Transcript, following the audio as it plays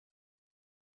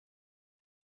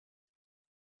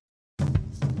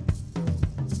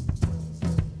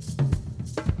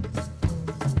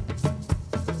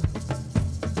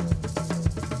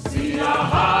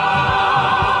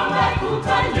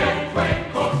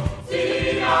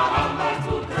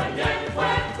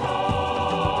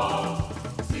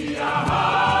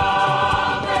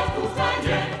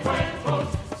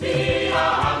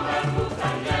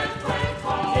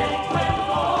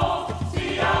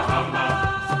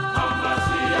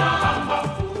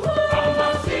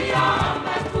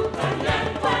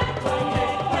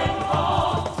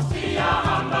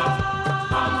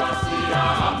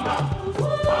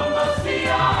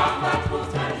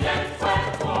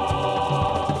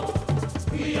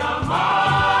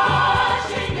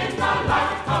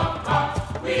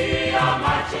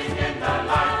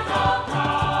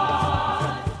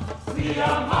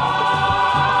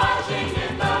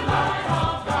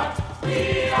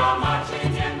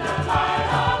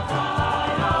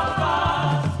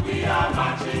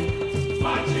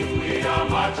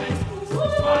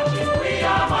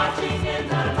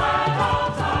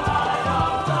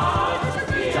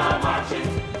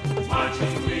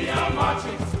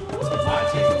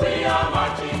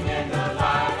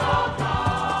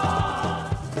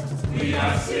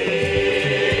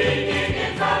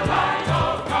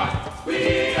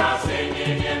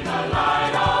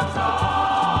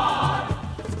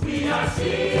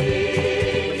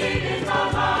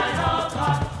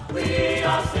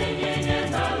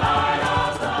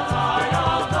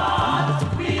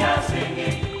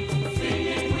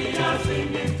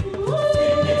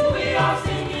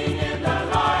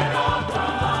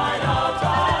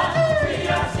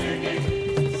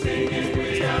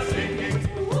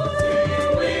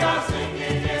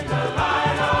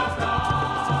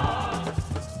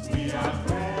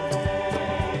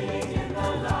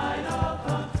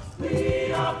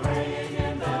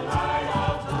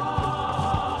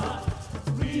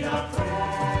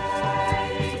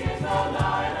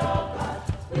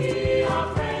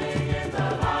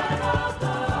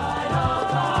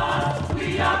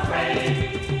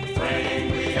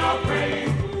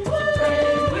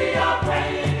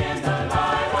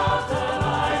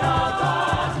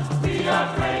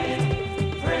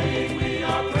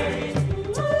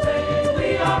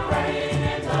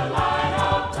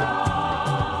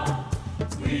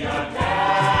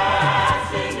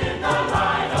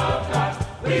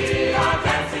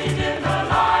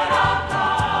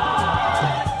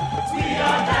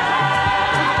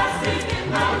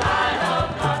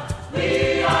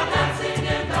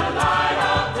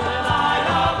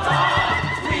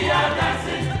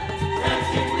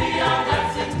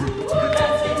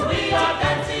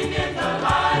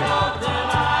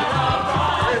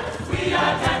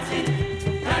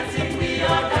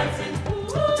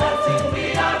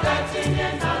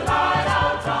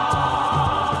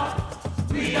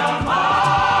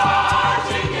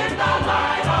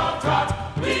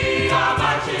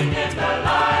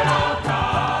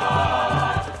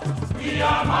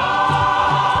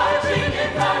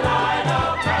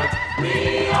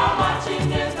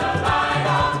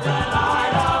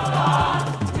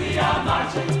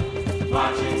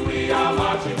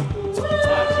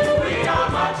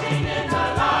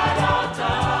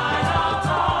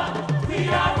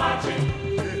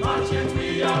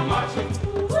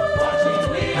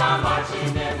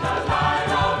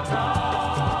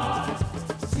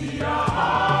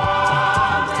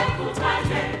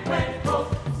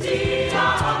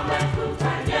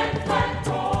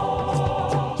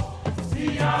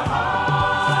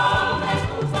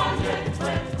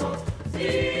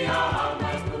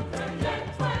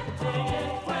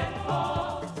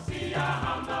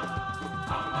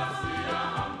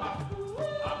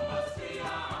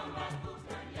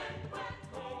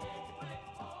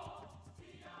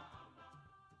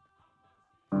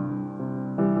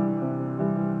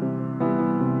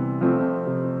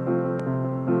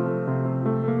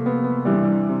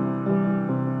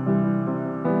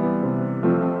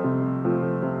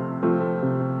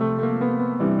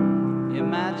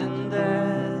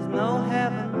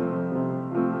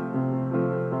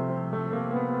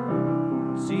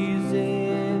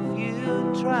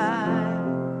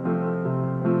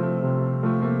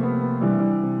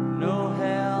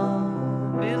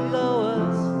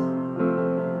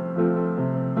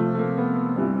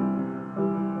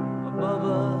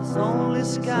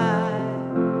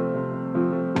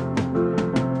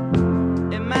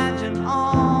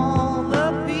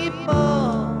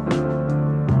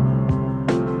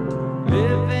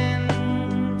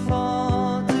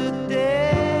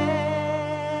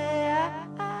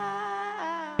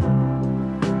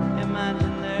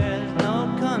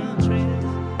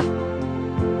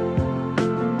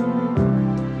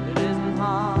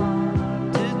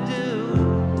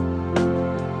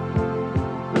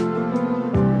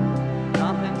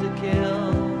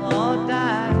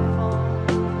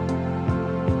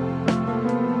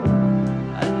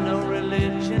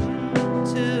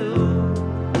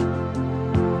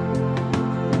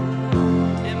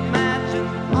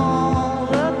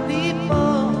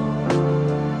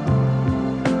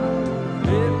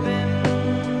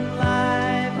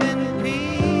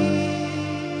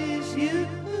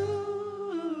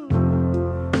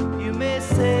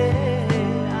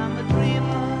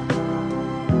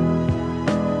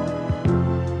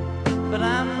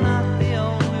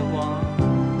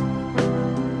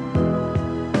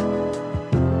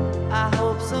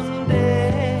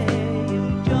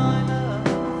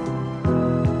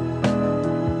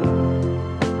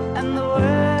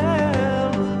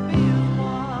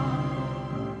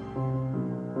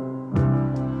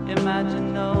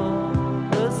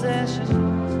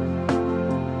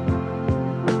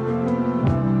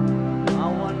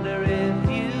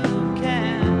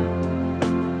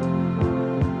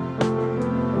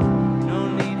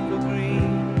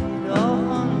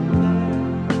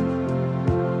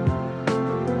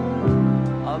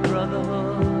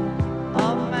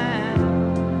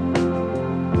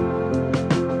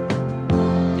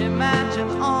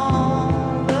Imagine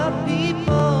all the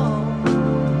people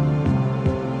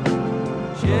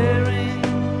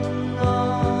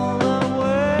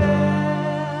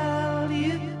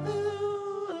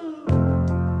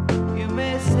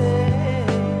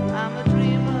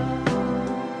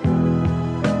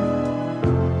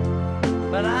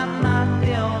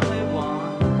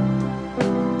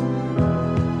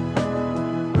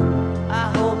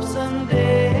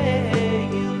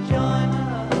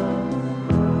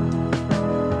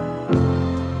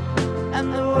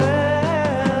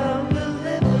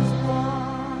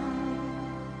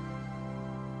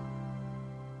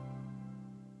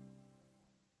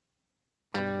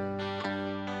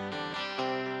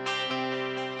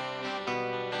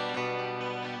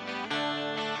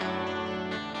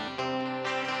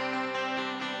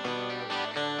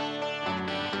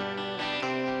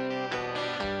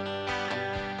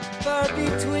far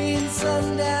between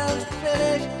sundown's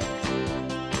finish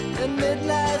and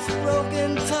midnight's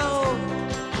broken tone.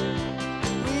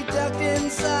 We ducked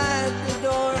inside the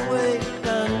doorway,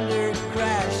 thunder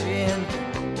crashing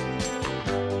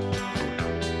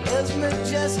as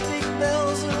majestic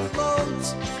bells and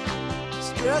bones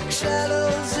struck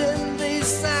shadows in these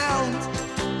sounds,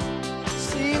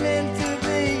 seeming to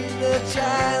be the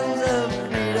chimes of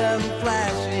freedom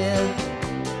flashing.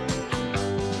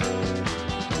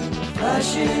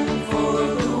 Flashing for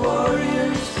the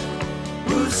warriors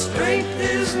whose strength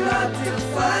is not to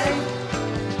fight.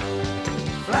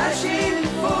 Flashing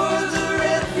for the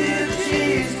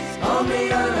refugees on the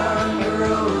unarmed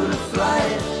road of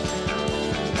flight.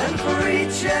 And for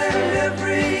each and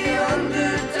every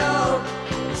underdog,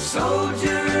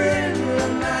 soldier in the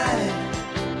night.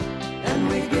 And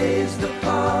we gazed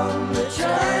upon the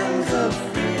chimes of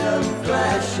freedom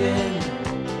flashing.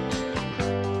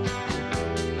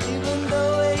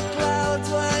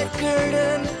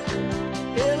 Curtain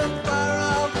in a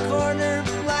far-off corner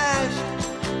flashed,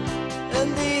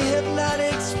 and the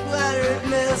hypnotic splattered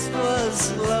mist was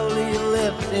slowly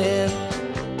lifting.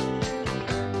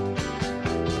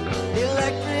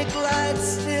 Electric lights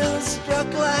still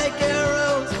struck like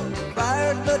arrows,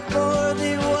 fired but for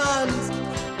the ones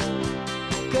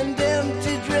condemned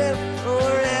to drift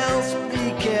or else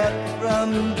be kept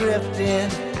from drifting.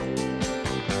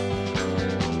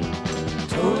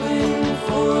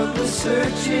 For the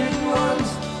searching ones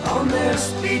on their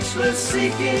speechless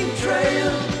seeking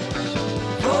trail,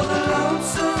 for the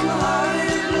lonesome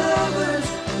hearted lovers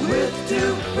with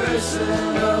too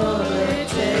personal a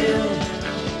tale,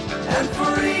 and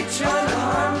for each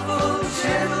unharmful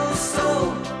gentle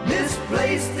soul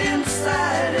misplaced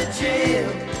inside a jail.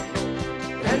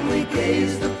 And we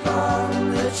gazed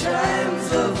upon the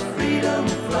chimes of freedom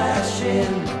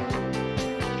flashing.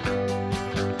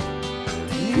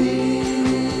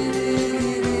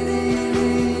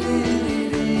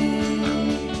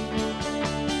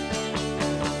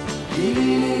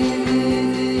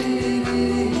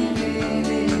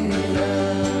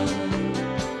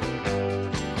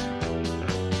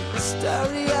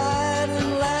 Starry-eyed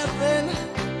and laughing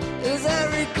as I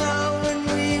recall when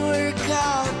we were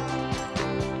caught,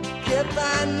 kept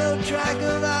by no track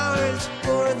of hours,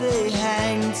 for they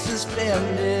hanged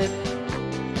suspended.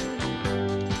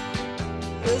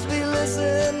 As we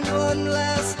listened one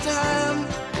last time,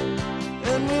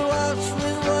 and we watched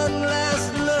with one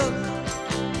last look,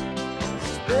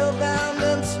 spellbound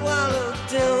and swallowed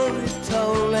till the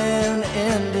tolling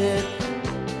ended.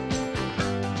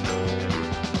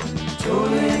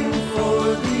 Tolling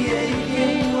for the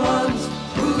aching ones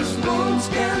whose wounds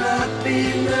cannot be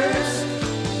nursed,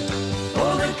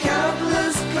 for the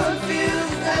countless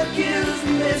confused, accused,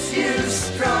 misused,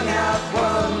 strung out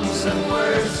ones and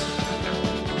worse,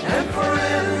 and for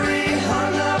every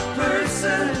hung up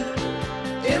person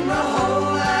in the whole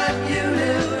wide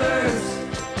universe.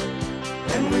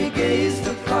 And we gazed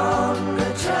upon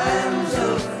the chimes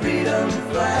of freedom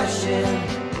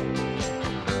flashing.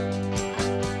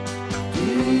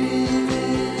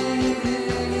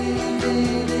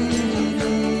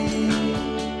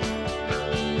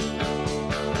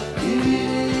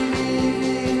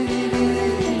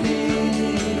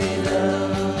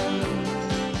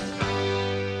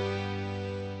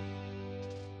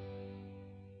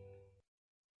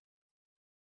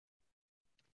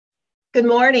 Good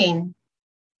morning.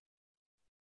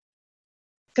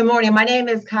 Good morning. My name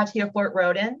is Katia Fort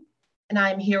Roden, and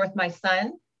I'm here with my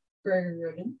son, Gregory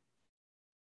Roden.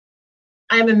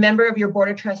 I am a member of your Board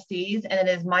of Trustees, and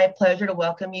it is my pleasure to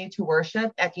welcome you to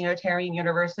worship at Unitarian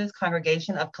Universalist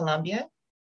Congregation of Columbia.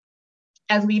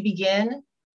 As we begin,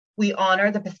 we honor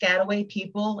the Piscataway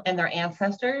people and their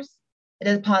ancestors. It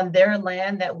is upon their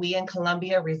land that we in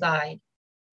Columbia reside.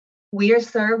 We are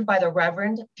served by the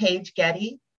Reverend Paige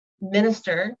Getty,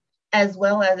 minister, as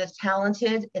well as a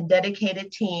talented and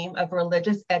dedicated team of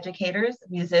religious educators,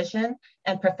 musicians,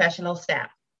 and professional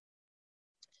staff.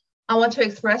 I want to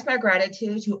express my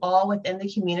gratitude to all within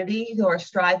the community who are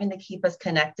striving to keep us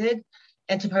connected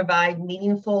and to provide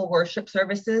meaningful worship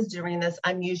services during this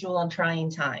unusual and trying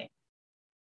time.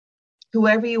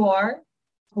 Whoever you are,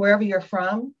 wherever you're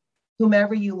from,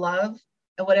 whomever you love,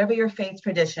 and whatever your faith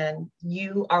tradition,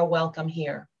 you are welcome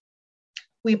here.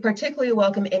 We particularly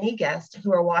welcome any guests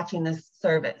who are watching this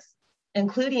service,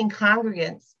 including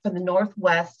congregants from the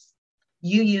Northwest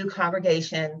UU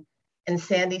congregation in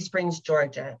Sandy Springs,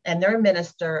 Georgia, and their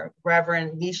minister,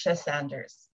 Reverend Nisha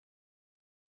Sanders.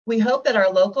 We hope that our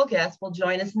local guests will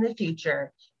join us in the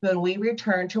future when we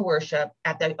return to worship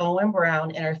at the Owen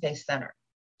Brown Interfaith Center,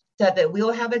 so that we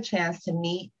will have a chance to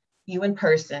meet you in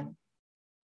person.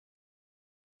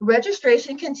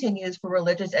 Registration continues for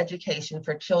religious education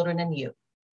for children and youth.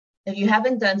 If you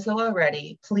haven't done so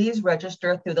already, please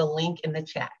register through the link in the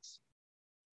chat.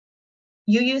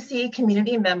 UUC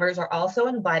community members are also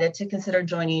invited to consider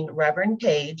joining Reverend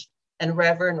Page and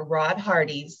Reverend Rob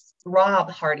Hardy,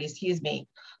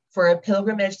 for a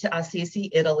pilgrimage to Assisi,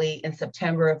 Italy in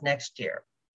September of next year.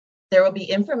 There will be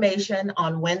information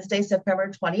on Wednesday, September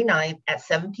 29th at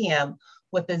 7 p.m.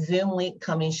 with the Zoom link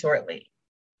coming shortly.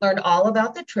 Learn all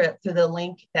about the trip through the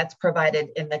link that's provided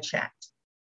in the chat.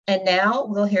 And now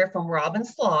we'll hear from Robin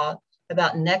Slaw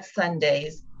about next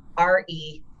Sunday's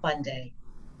RE Fun Day.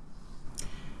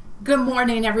 Good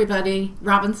morning, everybody.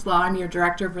 Robin Slaw, I'm your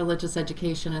Director of Religious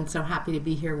Education, and so happy to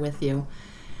be here with you.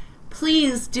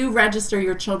 Please do register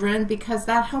your children because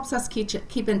that helps us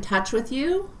keep in touch with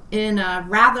you in a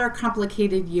rather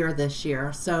complicated year this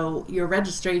year. So your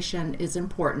registration is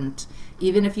important,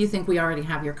 even if you think we already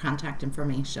have your contact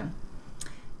information.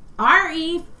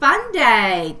 RE Fun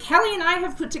Day. Kelly and I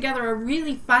have put together a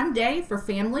really fun day for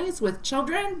families with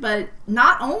children, but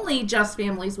not only just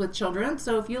families with children.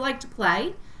 So if you like to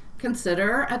play,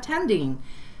 consider attending.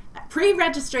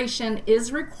 Pre-registration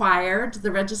is required. The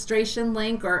registration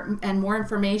link and more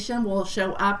information will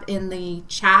show up in the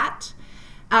chat.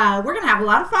 We're going to have a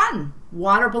lot of fun.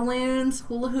 Water balloons,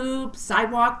 hula hoops,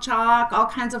 sidewalk chalk, all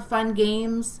kinds of fun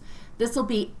games. This will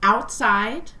be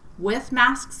outside with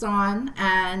masks on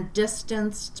and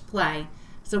distanced play.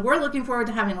 So we're looking forward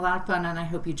to having a lot of fun, and I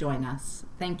hope you join us.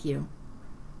 Thank you.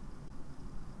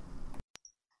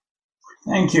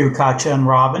 Thank you, Katja and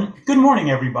Robin. Good morning,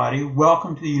 everybody.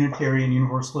 Welcome to the Unitarian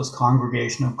Universalist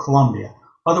Congregation of Columbia,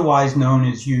 otherwise known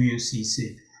as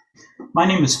UUCC. My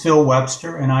name is Phil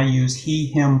Webster, and I use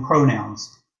he, him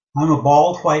pronouns. I'm a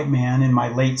bald white man in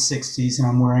my late 60s, and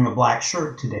I'm wearing a black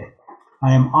shirt today.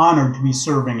 I am honored to be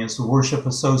serving as the worship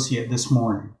associate this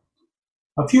morning.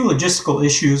 A few logistical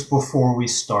issues before we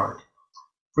start.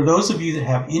 For those of you that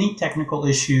have any technical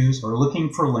issues or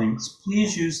looking for links,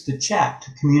 please use the chat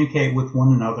to communicate with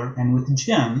one another and with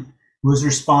Jen, who is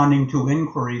responding to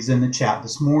inquiries in the chat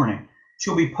this morning.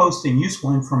 She'll be posting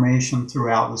useful information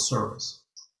throughout the service.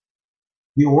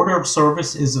 The order of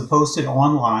service is posted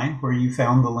online where you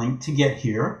found the link to get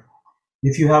here.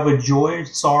 If you have a joy or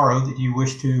sorrow that you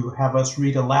wish to have us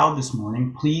read aloud this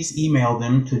morning, please email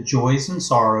them to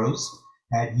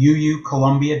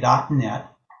joysandsorrows@uucolumbia.net.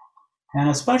 And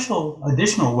a special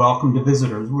additional welcome to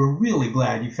visitors. We're really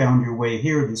glad you found your way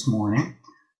here this morning.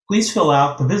 Please fill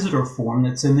out the visitor form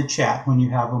that's in the chat when you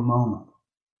have a moment.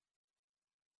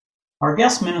 Our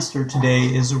guest minister today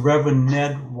is Reverend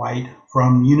Ned Wight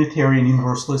from Unitarian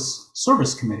Universalist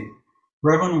Service Committee.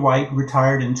 Reverend Wight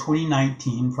retired in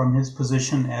 2019 from his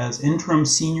position as interim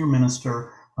senior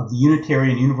minister of the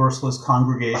Unitarian Universalist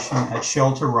Congregation at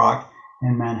Shelter Rock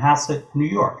in Manhasset, New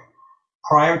York.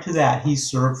 Prior to that, he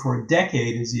served for a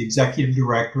decade as the executive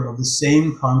director of the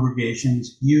same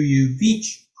congregation's UU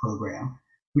Beach program,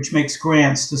 which makes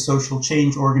grants to social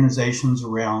change organizations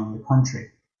around the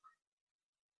country.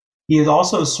 He has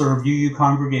also served UU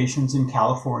congregations in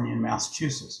California and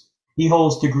Massachusetts. He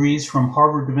holds degrees from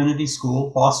Harvard Divinity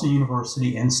School, Boston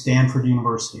University, and Stanford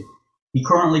University. He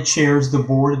currently chairs the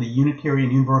board of the Unitarian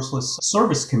Universalist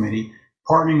Service Committee,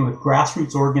 partnering with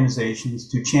grassroots organizations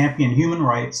to champion human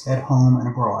rights at home and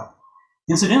abroad.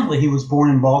 Incidentally, he was born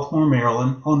in Baltimore,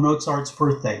 Maryland, on Mozart's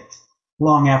birthday,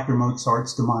 long after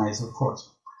Mozart's demise, of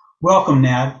course. Welcome,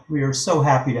 Nad. We are so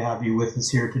happy to have you with us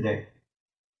here today.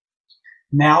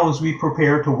 Now, as we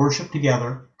prepare to worship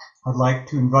together, I'd like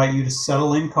to invite you to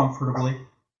settle in comfortably,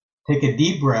 take a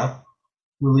deep breath,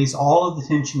 release all of the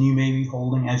tension you may be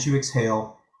holding as you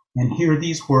exhale, and hear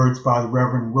these words by the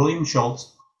Reverend William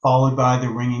Schultz, followed by the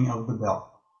ringing of the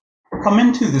bell. Come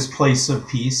into this place of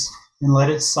peace and let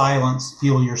its silence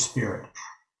heal your spirit.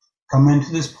 Come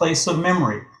into this place of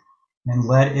memory and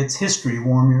let its history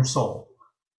warm your soul.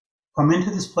 Come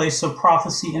into this place of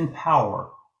prophecy and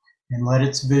power and let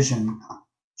its vision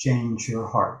change your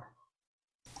heart.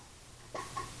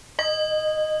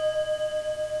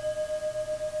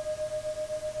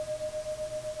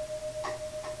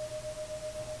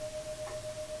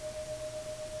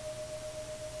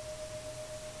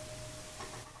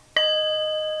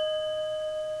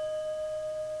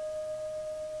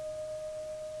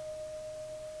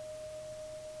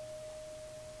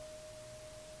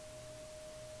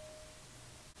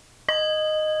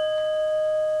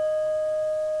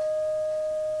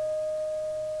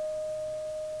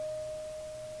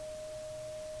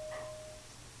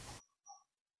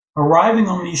 Arriving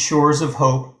on these shores of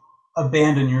hope,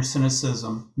 abandon your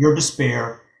cynicism, your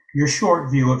despair, your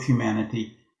short view of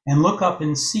humanity, and look up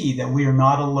and see that we are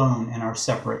not alone in our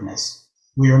separateness.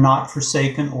 We are not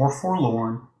forsaken or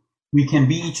forlorn. We can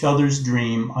be each other's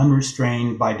dream,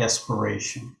 unrestrained by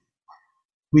desperation.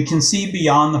 We can see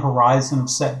beyond the horizon of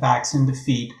setbacks and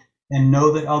defeat and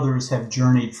know that others have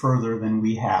journeyed further than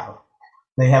we have.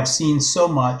 They have seen so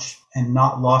much and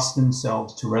not lost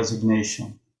themselves to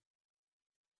resignation.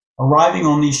 Arriving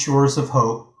on these shores of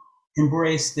hope,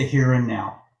 embrace the here and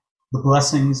now, the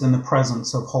blessings and the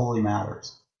presence of holy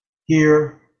matters.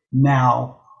 Here,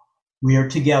 now, we are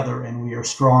together and we are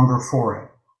stronger for it.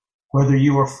 Whether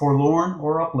you are forlorn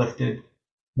or uplifted,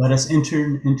 let us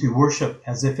enter into worship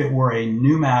as if it were a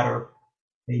new matter,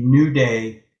 a new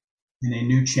day, and a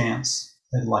new chance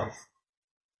at life.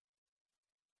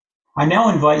 I now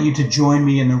invite you to join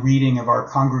me in the reading of our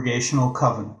congregational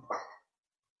covenant.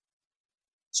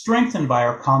 Strengthened by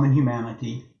our common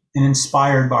humanity and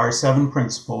inspired by our 7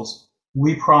 principles,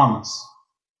 we promise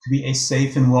to be a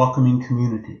safe and welcoming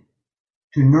community,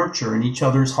 to nurture in each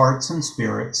other's hearts and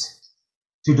spirits,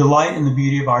 to delight in the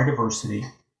beauty of our diversity,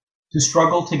 to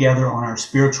struggle together on our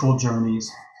spiritual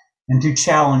journeys, and to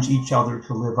challenge each other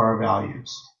to live our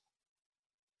values.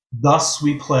 Thus,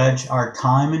 we pledge our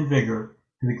time and vigor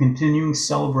to the continuing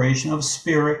celebration of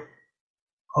spirit,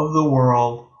 of the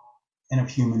world, and of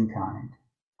humankind.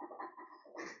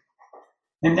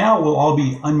 And now we'll all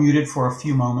be unmuted for a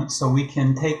few moments so we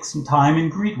can take some time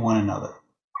and greet one another.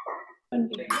 All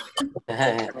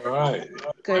right.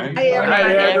 Good morning,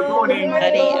 everybody.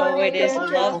 everybody. Oh, it is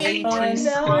lovely to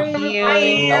see you.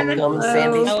 Welcome,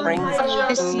 Sandy Springs.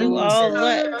 Miss you all.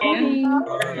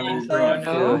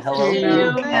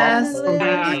 Hello. Yes.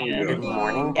 Good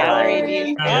morning, Gallery Brian.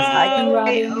 view.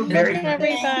 Hi. Very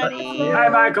Everybody. Hi,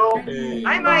 Michael.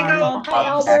 Hi, Michael. Hi,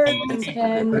 Albert.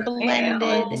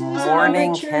 Blended. Good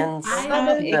morning, Ken Good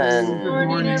Stephen.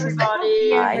 morning,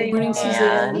 everybody. Hi,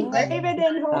 Ann. David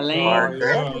and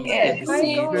Margaret. Yes. Good to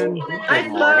see you. Hi,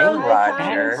 Good Flo. morning,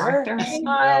 Roger.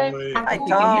 Hi,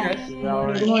 Tom.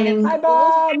 Good morning. Hi,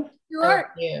 Bob.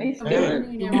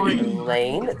 Good morning,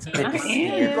 Elaine. It's good to see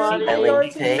you.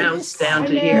 Eileen Tate. Bounce down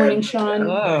to Good here. morning, Sean.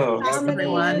 Hello.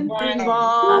 Everyone.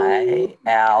 Hi,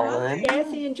 Alan.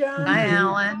 Kathy and John. Hi,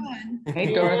 Alan.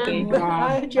 Hey, Dorothy.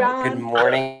 Hi, John. Good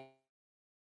morning.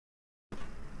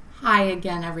 Hi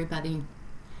again, everybody.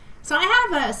 So I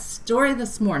have a story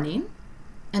this morning,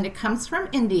 and it comes from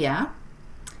India.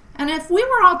 And if we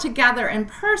were all together in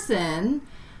person,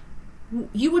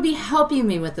 you would be helping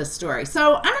me with this story.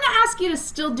 So I'm going to ask you to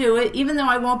still do it, even though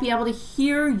I won't be able to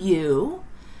hear you.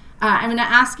 I'm going to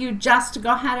ask you just to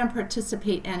go ahead and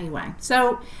participate anyway.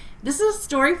 So this is a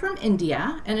story from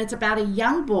India, and it's about a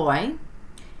young boy,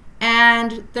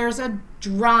 and there's a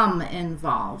drum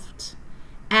involved.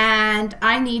 And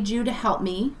I need you to help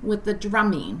me with the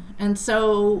drumming. And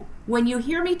so when you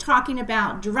hear me talking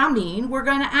about drumming, we're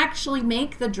going to actually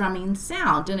make the drumming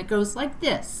sound, and it goes like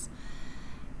this.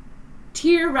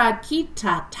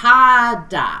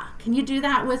 Tirakita-ta-da. Can you do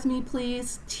that with me,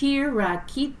 please?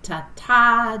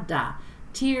 Tirakita-ta-da.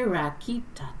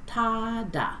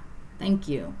 Tirakita-ta-da. Thank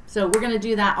you. So we're going to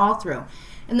do that all through.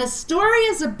 And the story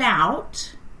is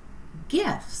about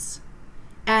gifts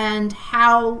and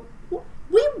how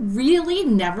we really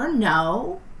never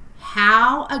know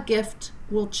how a gift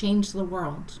will change the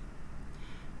world.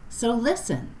 So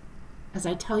listen as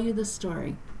I tell you the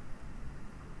story.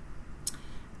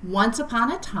 Once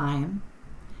upon a time,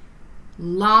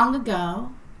 long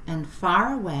ago and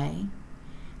far away,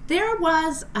 there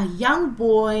was a young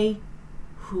boy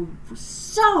who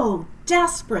so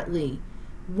desperately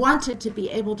wanted to be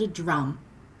able to drum.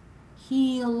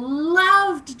 He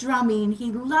loved drumming.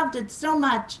 He loved it so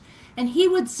much. And he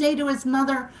would say to his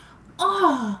mother,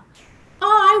 Oh,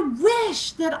 I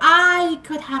wish that I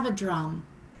could have a drum.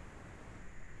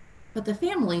 But the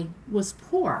family was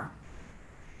poor.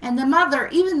 And the mother,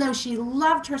 even though she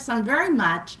loved her son very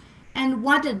much and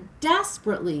wanted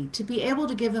desperately to be able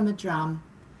to give him a drum,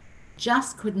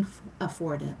 just couldn't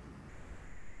afford it.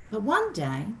 But one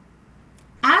day,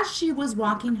 as she was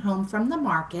walking home from the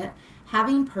market,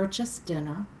 having purchased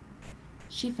dinner,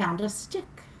 she found a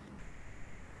stick.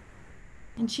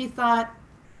 And she thought,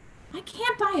 I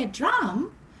can't buy a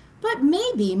drum, but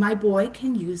maybe my boy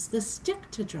can use the stick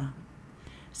to drum.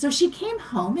 So she came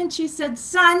home and she said,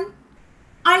 Son,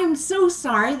 I am so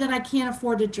sorry that I can't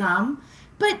afford a drum,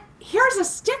 but here's a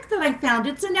stick that I found.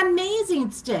 It's an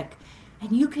amazing stick,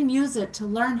 and you can use it to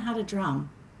learn how to drum.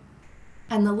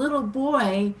 And the little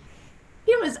boy,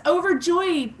 he was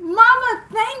overjoyed. Mama,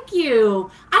 thank you.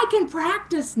 I can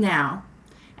practice now.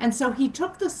 And so he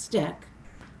took the stick,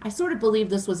 I sort of believe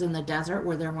this was in the desert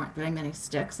where there weren't very many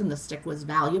sticks and the stick was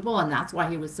valuable, and that's why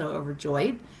he was so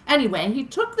overjoyed. Anyway, he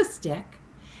took the stick,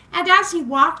 and as he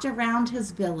walked around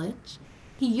his village,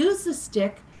 he used the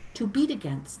stick to beat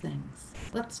against things.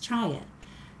 Let's try it.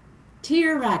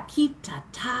 Tira kita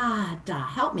ta da.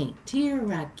 Help me.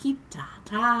 Tira kita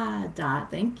ta da.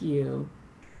 Thank you.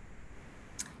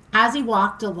 As he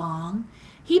walked along,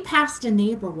 he passed a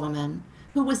neighbor woman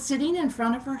who was sitting in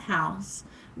front of her house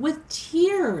with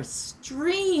tears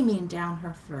streaming down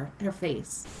her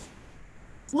face.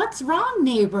 "What's wrong,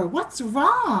 neighbor? What's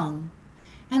wrong?"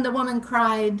 And the woman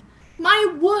cried,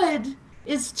 "My wood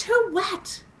is too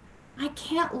wet. I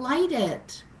can't light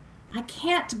it. I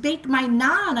can't bake my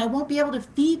naan. I won't be able to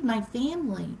feed my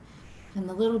family." And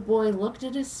the little boy looked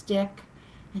at his stick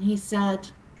and he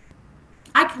said,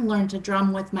 "I can learn to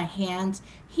drum with my hands.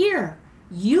 Here,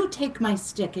 you take my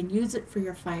stick and use it for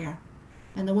your fire."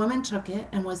 And the woman took it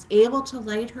and was able to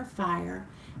light her fire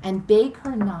and bake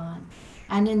her naan.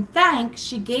 And in thanks,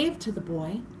 she gave to the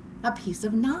boy a piece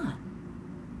of naan.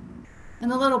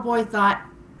 And the little boy thought,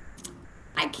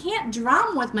 "I can't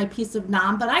drum with my piece of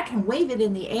naan, but I can wave it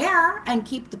in the air and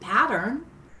keep the pattern."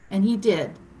 And he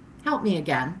did. Help me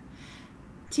again.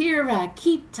 Tira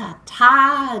kita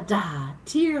ta da,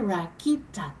 tira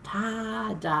kita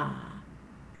ta da.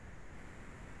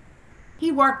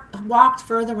 He walked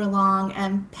further along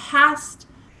and passed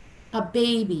a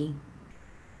baby,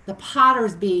 the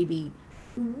potter's baby,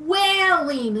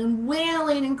 wailing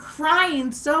and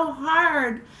crying so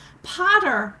hard.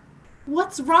 "Potter,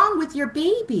 what's wrong with your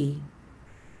baby?"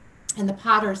 And the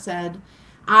potter said,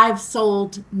 "I've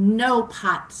sold no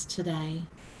pots today.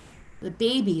 The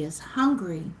baby is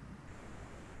hungry."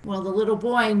 Well, the little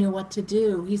boy knew what to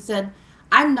do. He said,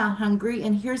 "I'm not hungry,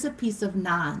 and here's a piece of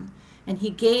naan." And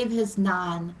he gave his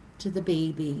naan to the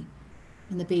baby,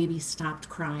 and the baby stopped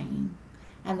crying.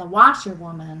 And the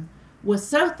washerwoman was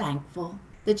so thankful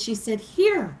that she said,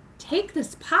 "Here, take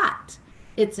this pot.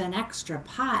 It's an extra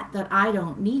pot that I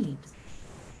don't need."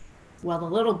 Well, the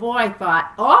little boy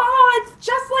thought, "Oh, it's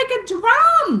just like a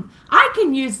drum. I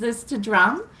can use this to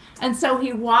drum." And so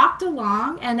he walked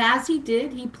along, and as he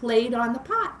did, he played on the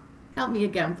pot. Help me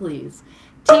again, please.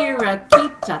 Tira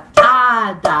kita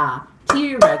ta da,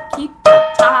 tira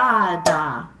kita ta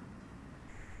da.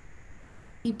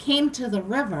 He came to the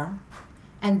river,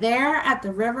 and there at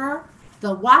the river,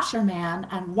 the washerman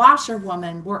and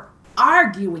washerwoman were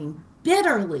arguing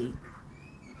bitterly.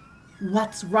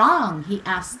 "What's wrong?" he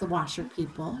asked the washer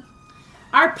people.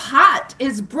 "Our pot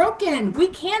is broken. We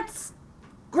can't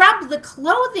scrub the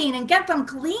clothing and get them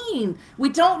clean. We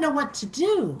don't know what to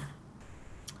do."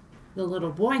 The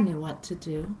little boy knew what to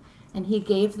do, and he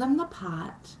gave them the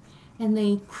pot, and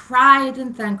they cried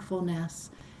in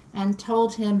thankfulness and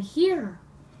told him, here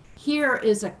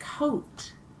is a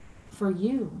coat for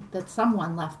you that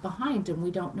someone left behind, and we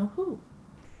don't know who."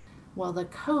 Well, the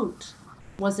coat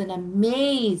was an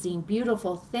amazing,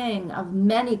 beautiful thing of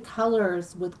many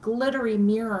colors with glittery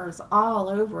mirrors all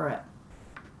over it.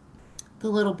 The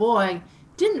little boy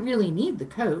didn't really need the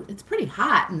coat. It's pretty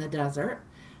hot in the desert.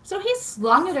 So he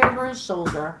slung it over his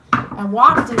shoulder and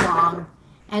walked along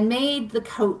and made the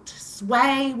coat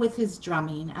sway with his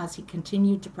drumming as he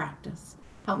continued to practice.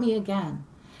 Help me again.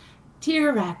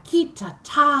 Tira kita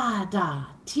ta da,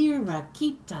 tira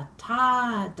kita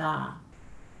ta da.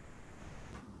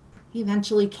 He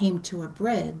eventually came to a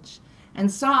bridge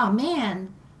and saw a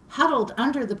man huddled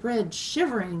under the bridge,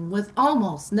 shivering with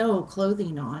almost no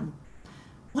clothing on.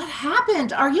 "What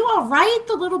happened? Are you all right?"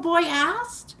 the little boy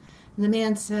asked. And the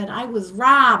man said, "I was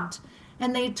robbed,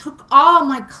 and they took all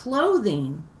my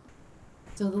clothing."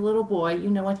 So the little boy, you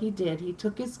know what he did? He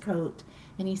took his coat,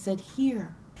 and he said,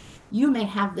 "Here, you may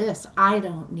have this. I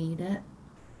don't need it."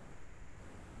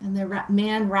 And the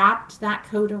man wrapped that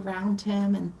coat around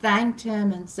him and thanked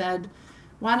him and said,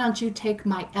 "Why don't you take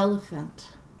my elephant?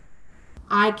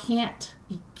 I can't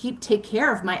take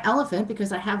care of my elephant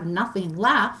because I have nothing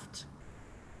left."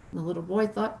 And the little boy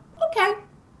thought, "Okay."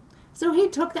 So he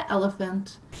took the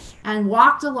elephant and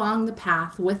walked along the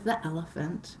path with the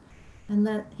elephant.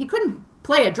 And he couldn't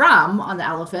play a drum on the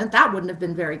elephant. That wouldn't have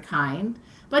been very kind.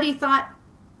 But he thought,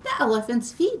 the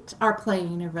elephant's feet are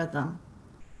playing a rhythm.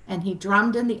 And he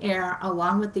drummed in the air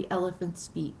along with the elephant's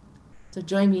feet. So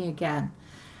join me again.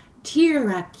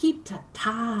 Tira kita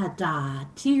ta da,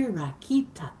 tira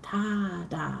kita ta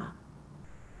da.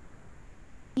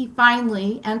 He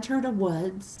finally entered a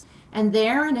woods, and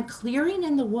there in a clearing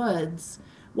in the woods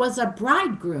was a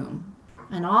bridegroom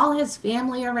and all his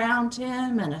family around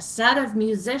him and a set of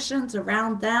musicians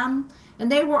around them.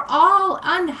 And they were all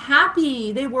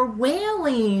unhappy. They were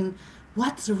wailing.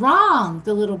 "What's wrong?"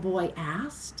 the little boy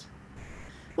asked.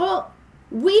 "Well,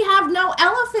 we have no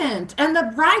elephant, and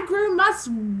the bridegroom must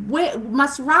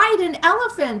ride an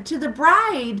elephant to the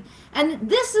bride, and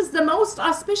this is the most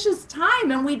auspicious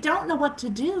time, and we don't know what to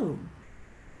do."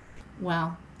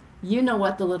 Well, you know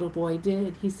what the little boy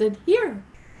did. He said, "Here,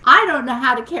 I don't know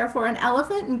how to care for an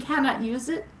elephant and cannot use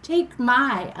it. Take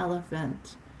my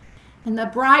elephant." And the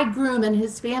bridegroom and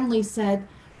his family said,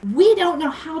 "We don't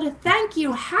know how to thank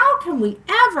you. How can we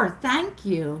ever thank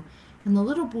you?" And the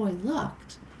little boy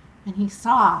looked, and he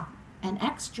saw an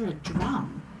extra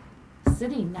drum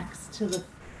sitting next to the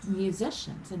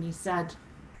musicians. And he said,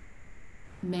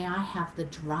 "May I have the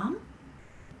drum?"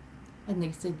 And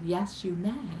they said, "Yes, you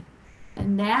may."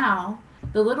 And now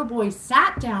the little boy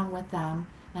sat down with them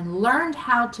and learned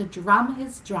how to drum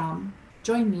his drum.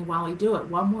 Join me while we do it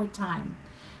one more time.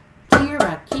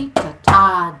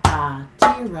 Tira-kita-ta-da,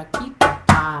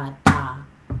 tira-kita-ta-da.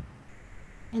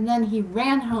 And then he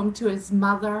ran home to his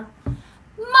mother.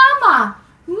 "Mama,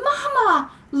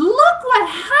 Mama, look what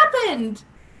happened!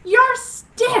 Your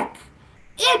stick,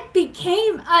 it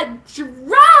became a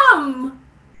drum!"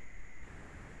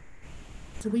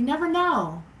 So we never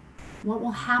know what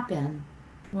will happen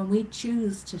when we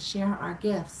choose to share our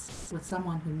gifts with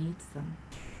someone who needs them.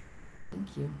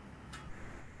 Thank you.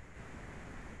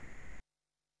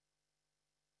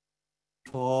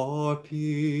 For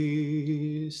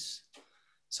peace.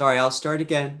 Sorry, I'll start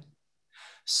again.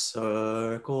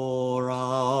 Circle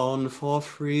round for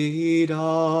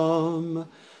freedom.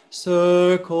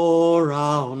 Circle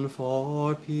round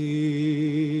for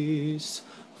peace.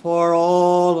 For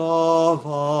all of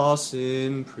us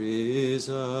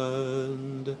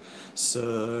imprisoned.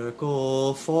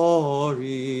 Circle for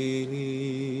release.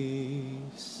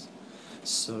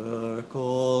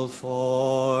 Circle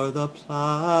for the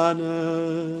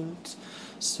planet.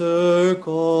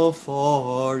 Circle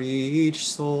for each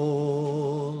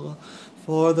soul.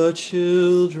 For the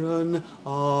children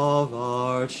of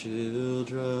our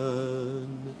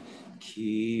children.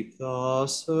 Keep the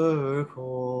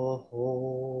circle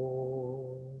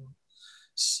whole.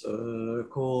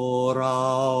 Circle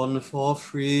round for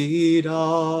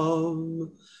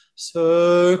freedom.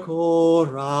 Circle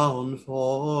round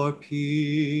for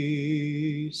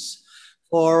peace.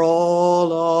 For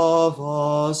all of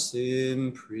us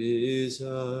imprisoned.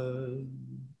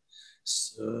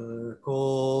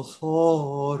 Circle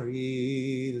for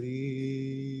release.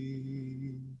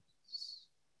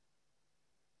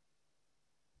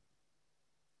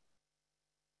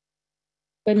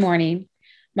 Good morning.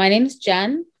 My name is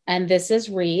Jen, and this is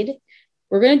Read.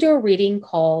 We're going to do a reading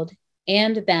called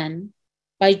And Then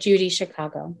by Judy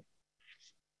Chicago.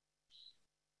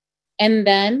 And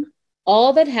then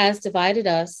all that has divided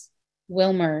us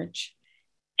will merge.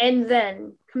 And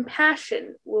then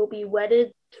compassion will be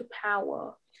wedded to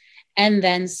power. And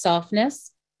then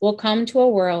softness will come to a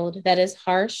world that is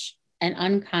harsh and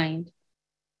unkind.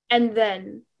 And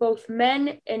then both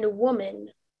men and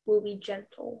women will be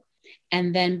gentle.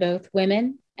 And then both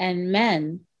women and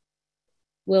men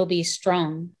will be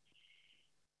strong.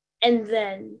 And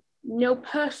then no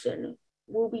person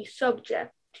will be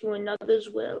subject to another's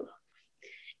will.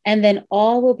 And then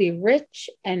all will be rich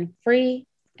and free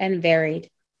and varied.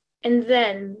 And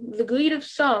then the greed of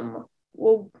some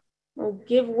will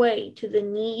give way to the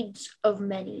needs of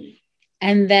many.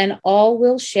 And then all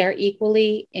will share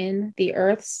equally in the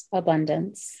earth's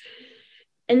abundance.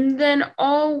 And then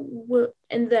all will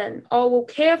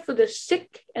care for the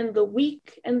sick and the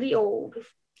weak and the old.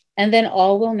 And then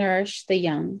all will nourish the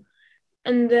young.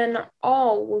 And then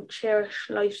all will cherish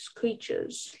life's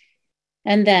creatures.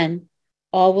 And then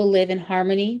all will live in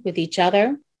harmony with each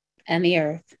other and the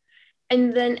earth.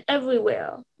 And then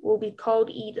everywhere will be called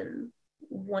Eden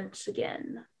once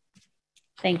again.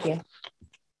 Thank you.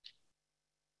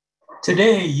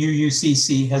 Today,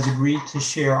 UUCC has agreed to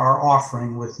share our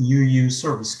offering with UU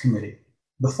Service Committee.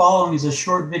 The following is a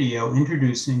short video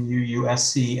introducing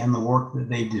UUSC and the work that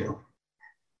they do.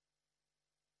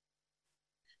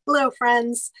 Hello,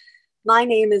 friends. My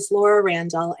name is Laura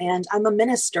Randall, and I'm a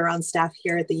minister on staff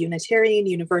here at the Unitarian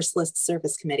Universalist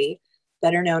Service Committee,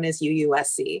 better known as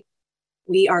UUSC.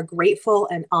 We are grateful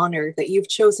and honored that you've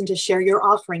chosen to share your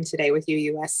offering today with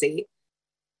UUSC.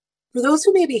 For those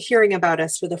who may be hearing about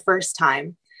us for the first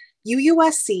time,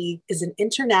 UUSC is an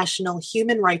international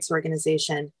human rights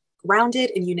organization grounded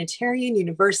in Unitarian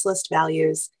Universalist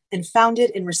values and founded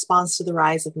in response to the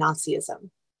rise of Nazism.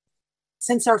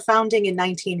 Since our founding in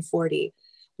 1940,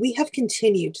 we have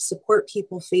continued to support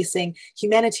people facing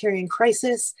humanitarian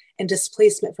crisis and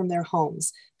displacement from their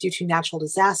homes due to natural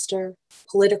disaster,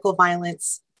 political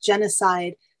violence,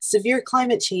 genocide, severe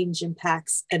climate change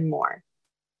impacts, and more.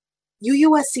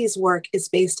 UUSC's work is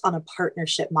based on a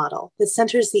partnership model that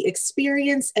centers the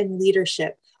experience and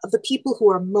leadership of the people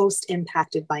who are most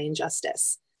impacted by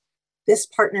injustice. This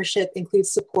partnership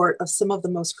includes support of some of the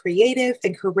most creative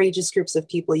and courageous groups of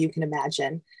people you can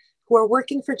imagine, who are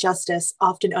working for justice,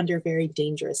 often under very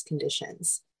dangerous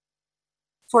conditions.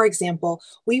 For example,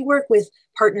 we work with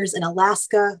partners in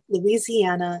Alaska,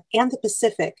 Louisiana, and the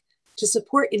Pacific to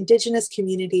support Indigenous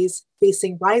communities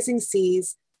facing rising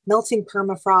seas, melting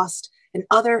permafrost, and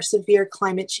other severe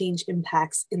climate change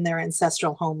impacts in their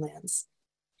ancestral homelands.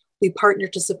 We partner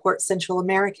to support Central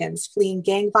Americans fleeing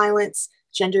gang violence,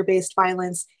 gender-based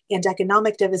violence, and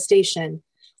economic devastation,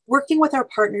 working with our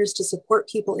partners to support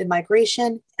people in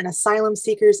migration and asylum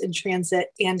seekers in transit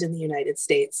and in the United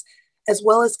States, as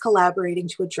well as collaborating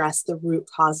to address the root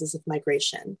causes of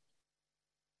migration.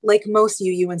 Like most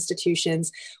UU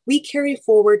institutions, we carry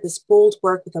forward this bold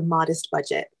work with a modest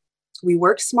budget. We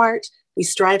work smart, we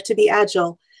strive to be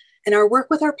agile, and our work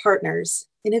with our partners,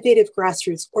 innovative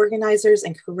grassroots organizers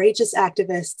and courageous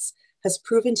activists, has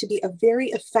proven to be a very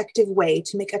effective way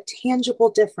to make a tangible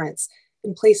difference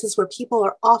in places where people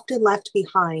are often left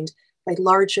behind by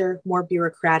larger, more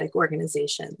bureaucratic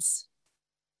organizations.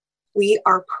 We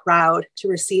are proud to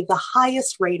receive the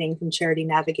highest rating from Charity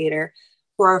Navigator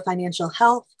for our financial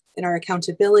health and our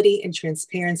accountability and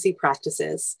transparency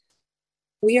practices.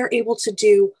 We are able to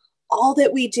do all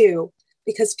that we do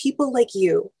because people like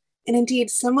you, and indeed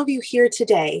some of you here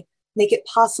today, make it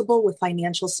possible with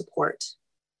financial support.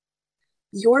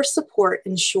 Your support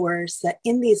ensures that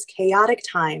in these chaotic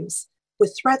times,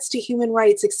 with threats to human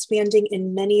rights expanding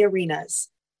in many arenas,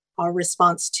 our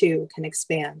response too can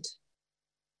expand.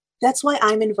 That's why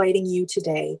I'm inviting you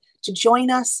today to join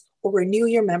us or renew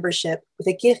your membership with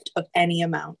a gift of any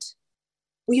amount.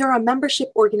 We are a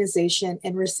membership organization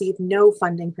and receive no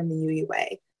funding from the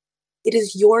UUA. It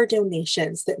is your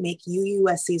donations that make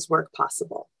UUSC's work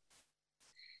possible.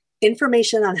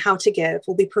 Information on how to give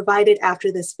will be provided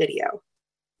after this video,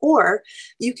 or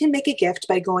you can make a gift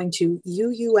by going to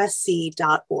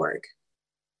uusc.org.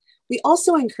 We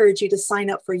also encourage you to sign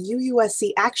up for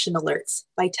UUSC action alerts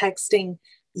by texting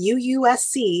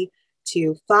UUSC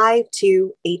to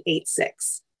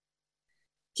 52886.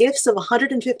 Gifts of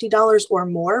 $150 or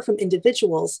more from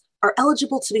individuals are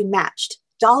eligible to be matched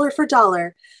dollar for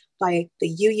dollar by the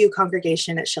UU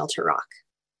congregation at Shelter Rock.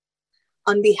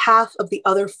 On behalf of the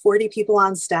other 40 people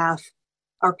on staff,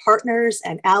 our partners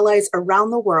and allies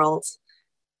around the world,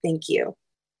 thank you.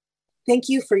 Thank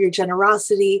you for your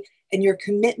generosity and your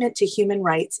commitment to human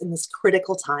rights in this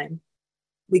critical time.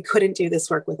 We couldn't do this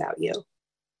work without you.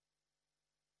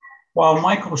 While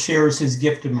Michael shares his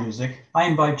gift of music, I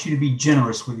invite you to be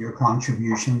generous with your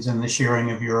contributions and the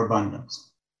sharing of your abundance.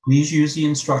 Please use the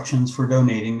instructions for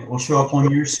donating that will show up on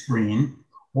your screen,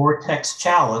 or text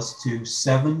Chalice to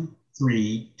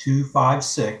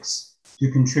 73256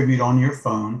 to contribute on your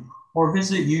phone, or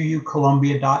visit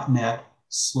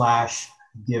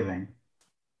uucolumbia.net/giving.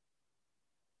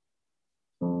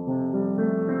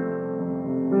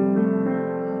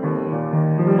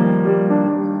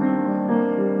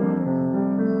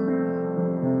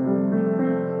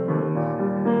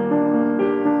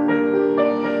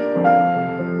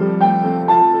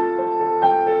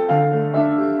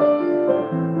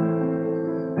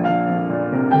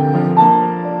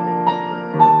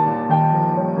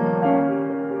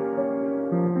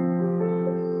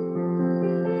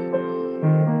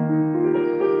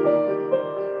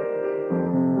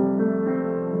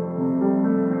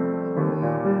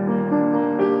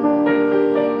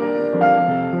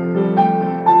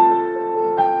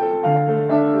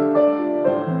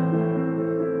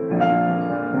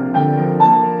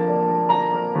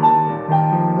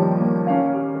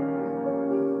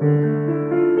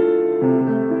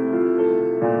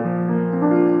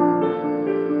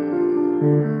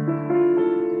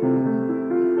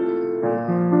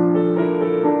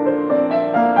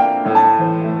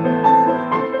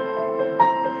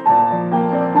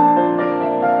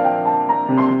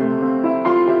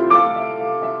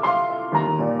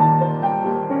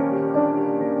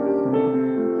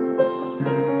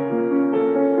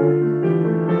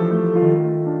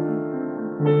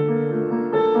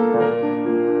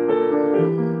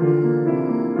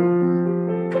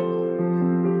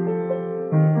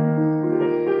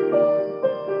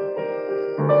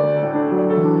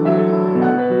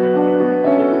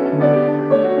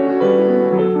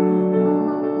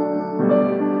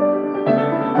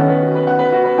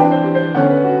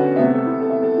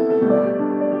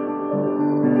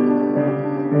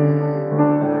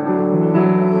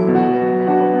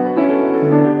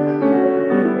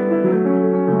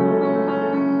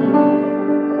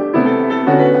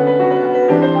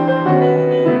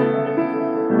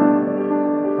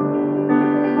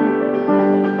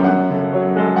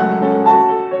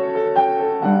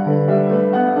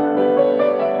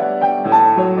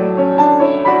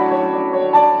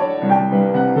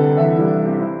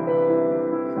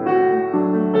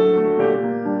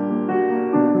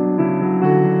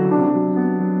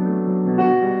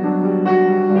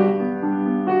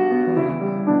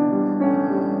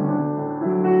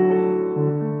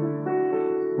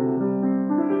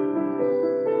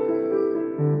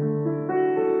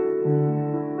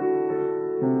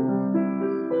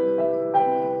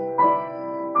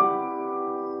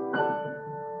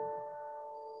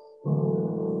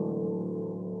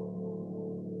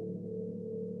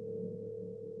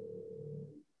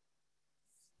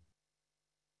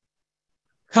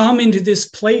 Come into this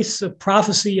place of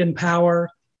prophecy and power,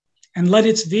 and let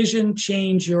its vision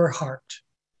change your heart.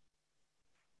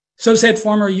 So said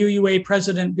former UUA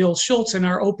President Bill Schultz in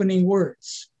our opening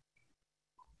words.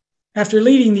 After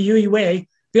leading the UUA,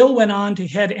 Bill went on to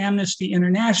head Amnesty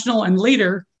International and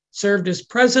later served as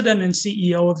president and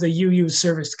CEO of the UU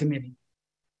Service Committee.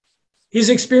 His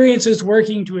experiences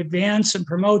working to advance and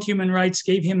promote human rights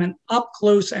gave him an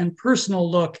up-close and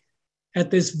personal look at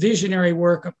this visionary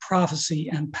work of prophecy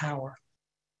and power.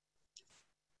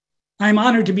 I'm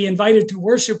honored to be invited to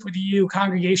worship with the UU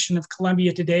Congregation of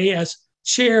Columbia today as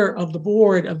chair of the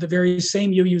board of the very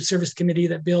same UU Service Committee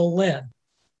that Bill led.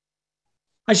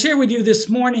 I share with you this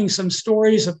morning some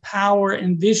stories of power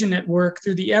and vision at work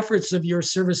through the efforts of your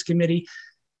service committee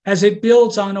as it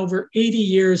builds on over 80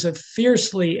 years of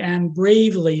fiercely and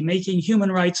bravely making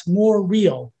human rights more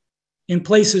real in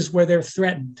places where they're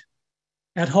threatened,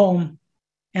 at home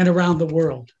and around the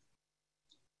world.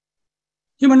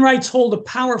 Human rights hold a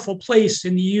powerful place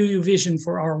in the UU vision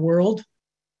for our world.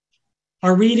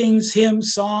 Our readings,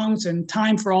 hymns, songs, and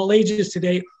Time for All Ages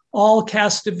today all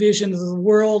cast a vision of the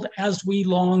world as we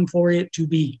long for it to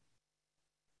be.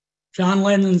 John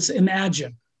Lennon's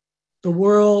Imagine, the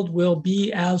world will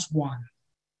be as one.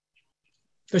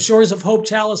 The Shores of Hope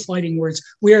chalice lighting words,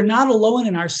 we are not alone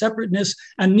in our separateness,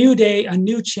 a new day, a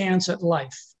new chance at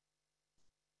life.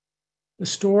 The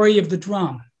story of the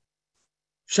drum,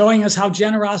 showing us how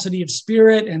generosity of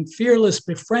spirit and fearless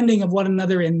befriending of one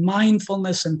another in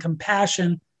mindfulness and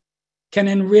compassion can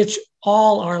enrich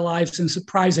all our lives in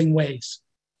surprising ways.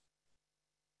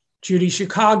 Judy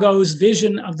Chicago's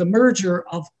vision of the merger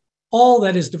of all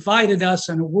that has divided us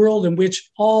and a world in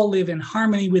which all live in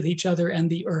harmony with each other and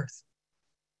the earth.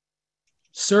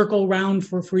 Circle round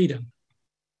for freedom,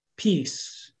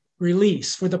 peace,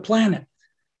 release for the planet,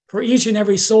 for each and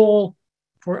every soul,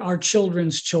 for our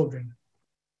children's children.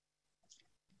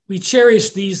 We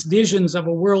cherish these visions of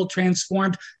a world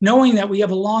transformed, knowing that we have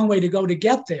a long way to go to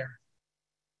get there,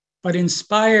 but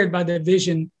inspired by the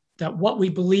vision that what we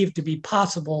believe to be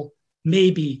possible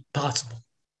may be possible.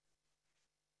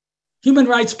 Human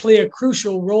rights play a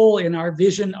crucial role in our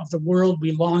vision of the world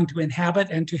we long to inhabit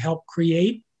and to help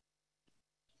create.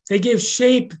 They give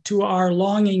shape to our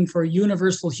longing for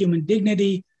universal human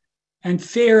dignity and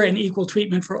fair and equal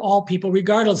treatment for all people,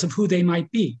 regardless of who they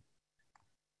might be.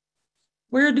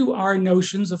 Where do our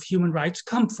notions of human rights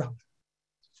come from?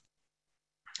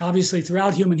 Obviously,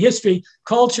 throughout human history,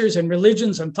 cultures and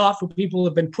religions and thoughtful people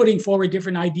have been putting forward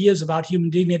different ideas about human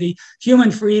dignity,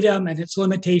 human freedom and its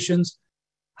limitations,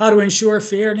 how to ensure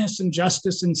fairness and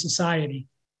justice in society.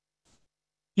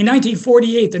 In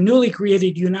 1948, the newly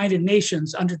created United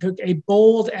Nations undertook a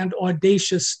bold and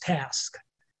audacious task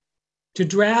to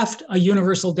draft a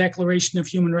Universal Declaration of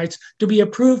Human Rights to be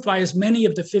approved by as many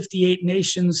of the 58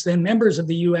 nations then members of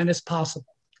the UN as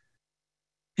possible.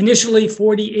 Initially,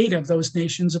 48 of those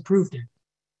nations approved it.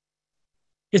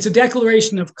 It's a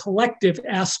declaration of collective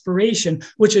aspiration,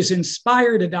 which has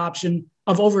inspired adoption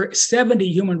of over 70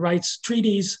 human rights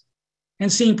treaties and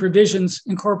seen provisions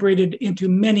incorporated into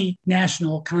many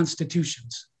national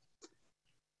constitutions.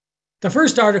 The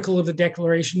first article of the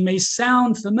declaration may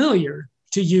sound familiar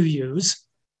to UUs.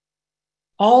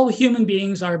 All human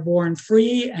beings are born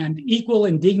free and equal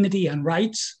in dignity and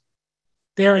rights.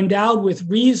 They are endowed with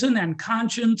reason and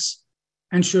conscience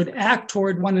and should act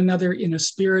toward one another in a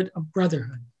spirit of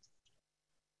brotherhood.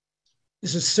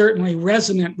 This is certainly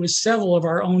resonant with several of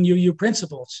our own UU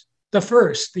principles. The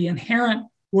first, the inherent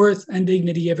worth and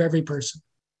dignity of every person.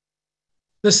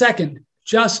 The second,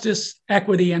 justice,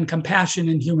 equity, and compassion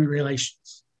in human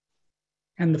relations.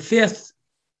 And the fifth,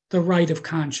 the right of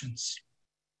conscience.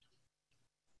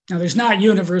 Now, there's not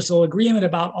universal agreement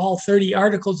about all 30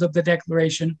 articles of the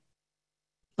Declaration,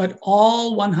 but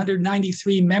all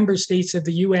 193 member states of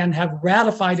the UN have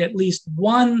ratified at least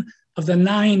one of the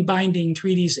 9 binding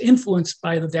treaties influenced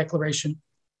by the Declaration,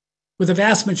 with a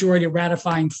vast majority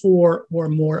ratifying 4 or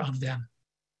more of them.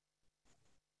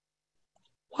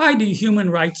 Why do human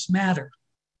rights matter?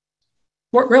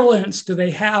 What relevance do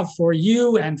they have for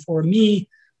you and for me,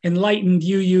 enlightened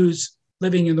UUs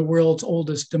living in the world's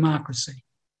oldest democracy?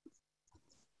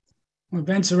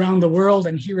 Events around the world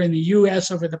and here in the US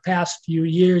over the past few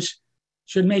years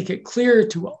should make it clear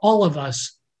to all of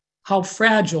us how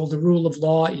fragile the rule of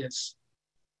law is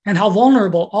and how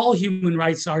vulnerable all human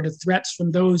rights are to threats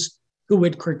from those who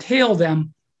would curtail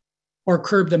them or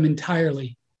curb them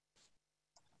entirely.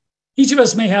 Each of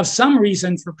us may have some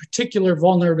reason for particular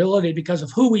vulnerability because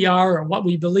of who we are or what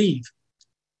we believe.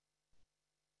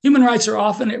 Human rights are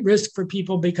often at risk for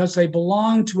people because they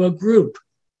belong to a group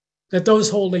that those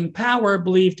holding power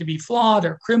believe to be flawed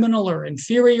or criminal or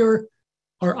inferior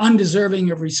or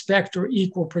undeserving of respect or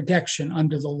equal protection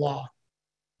under the law.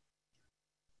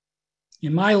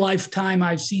 In my lifetime,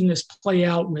 I've seen this play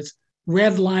out with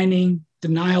redlining,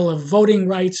 denial of voting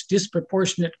rights,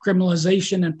 disproportionate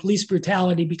criminalization, and police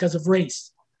brutality because of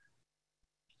race,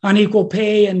 unequal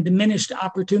pay and diminished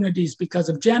opportunities because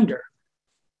of gender,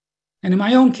 and in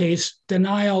my own case,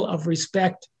 denial of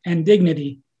respect and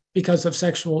dignity because of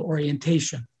sexual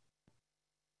orientation.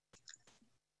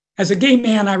 As a gay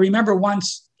man, I remember one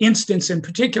instance in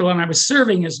particular when I was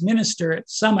serving as minister at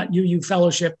Summit UU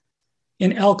Fellowship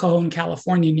in El Cajon,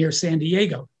 California, near San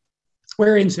Diego,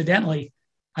 where incidentally,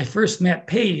 I first met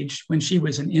Paige when she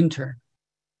was an intern.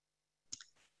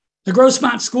 The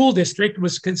Grossmont School District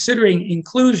was considering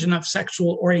inclusion of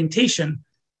sexual orientation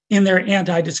in their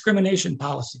anti-discrimination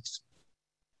policies.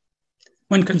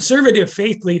 When conservative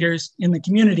faith leaders in the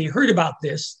community heard about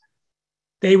this,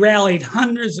 they rallied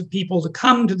hundreds of people to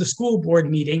come to the school board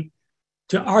meeting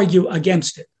to argue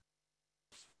against it.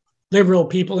 Liberal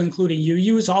people, including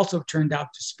UUs, also turned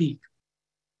out to speak.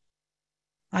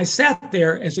 I sat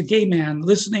there as a gay man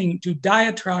listening to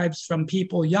diatribes from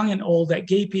people young and old that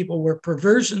gay people were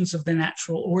perversions of the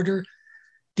natural order,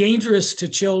 dangerous to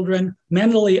children,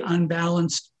 mentally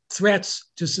unbalanced, threats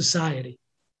to society.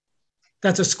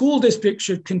 That the school district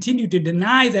should continue to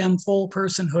deny them full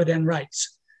personhood and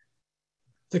rights.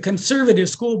 The conservative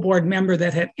school board member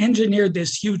that had engineered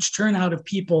this huge turnout of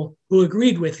people who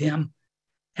agreed with him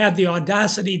had the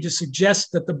audacity to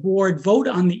suggest that the board vote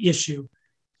on the issue,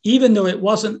 even though it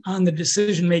wasn't on the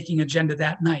decision-making agenda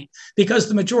that night, because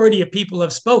the majority of people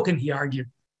have spoken, he argued,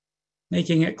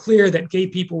 making it clear that gay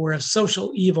people were a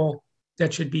social evil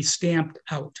that should be stamped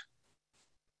out.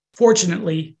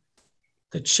 Fortunately,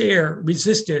 the chair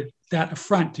resisted that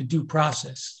affront to due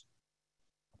process.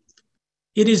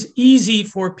 It is easy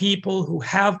for people who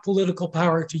have political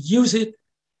power to use it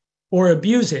or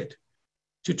abuse it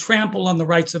to trample on the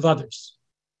rights of others.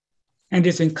 And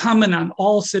it's incumbent on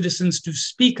all citizens to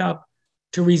speak up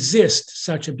to resist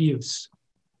such abuse.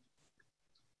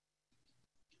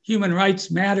 Human rights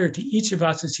matter to each of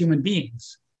us as human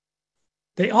beings.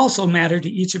 They also matter to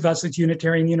each of us as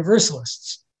Unitarian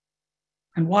Universalists.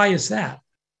 And why is that?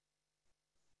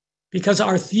 Because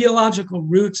our theological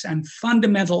roots and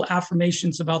fundamental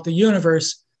affirmations about the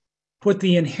universe put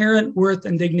the inherent worth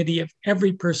and dignity of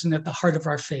every person at the heart of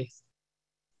our faith.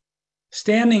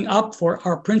 Standing up for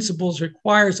our principles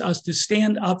requires us to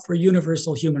stand up for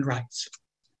universal human rights.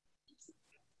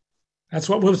 That's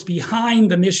what was behind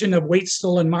the mission of Wight,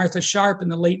 Stoll, and Martha Sharp in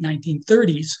the late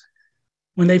 1930s,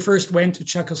 when they first went to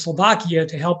Czechoslovakia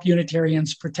to help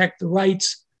Unitarians protect the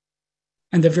rights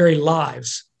and the very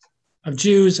lives of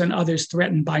Jews and others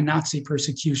threatened by Nazi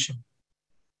persecution.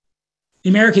 The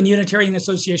American Unitarian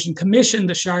Association commissioned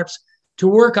the Sharps to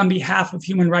work on behalf of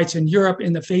human rights in Europe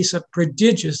in the face of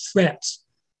prodigious threats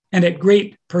and at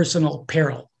great personal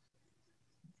peril.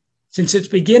 Since its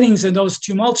beginnings in those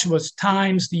tumultuous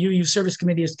times, the UU Service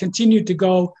Committee has continued to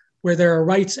go where there are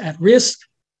rights at risk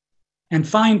and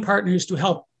find partners to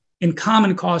help in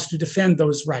common cause to defend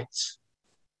those rights.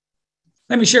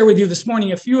 Let me share with you this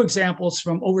morning a few examples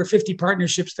from over 50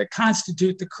 partnerships that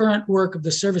constitute the current work of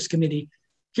the Service Committee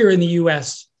here in the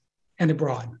US and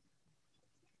abroad.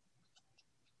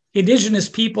 Indigenous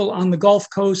people on the Gulf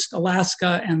Coast,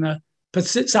 Alaska, and the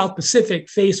South Pacific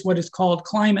face what is called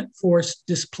climate-forced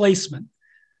displacement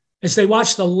as they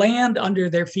watch the land under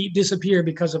their feet disappear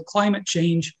because of climate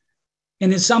change,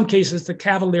 and in some cases, the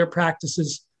cavalier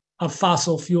practices of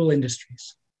fossil fuel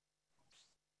industries.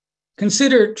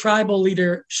 Consider tribal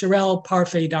leader Sherelle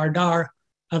Parfait Dardar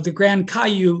of the Grand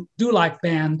Kayu Dulak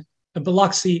Band of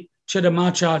Biloxi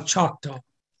Chitimacha Choctaw.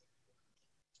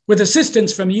 With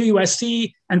assistance from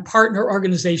UUSC and partner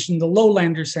organization, the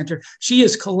Lowlander Center, she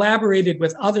has collaborated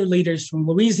with other leaders from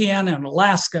Louisiana and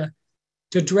Alaska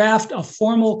to draft a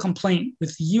formal complaint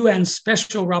with the UN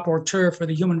Special Rapporteur for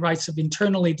the Human Rights of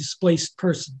Internally Displaced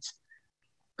Persons,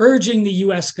 urging the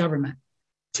US government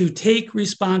to take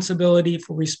responsibility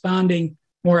for responding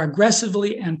more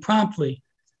aggressively and promptly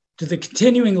to the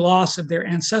continuing loss of their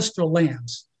ancestral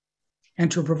lands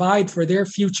and to provide for their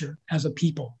future as a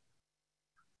people.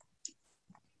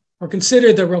 Or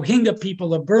consider the Rohingya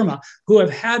people of Burma who have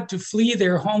had to flee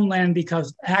their homeland because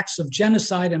of acts of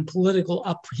genocide and political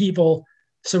upheaval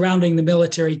surrounding the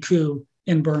military coup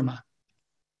in Burma.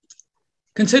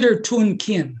 Consider Tun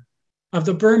Kin of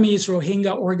the Burmese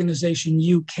Rohingya organization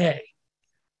UK.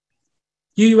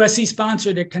 UUSC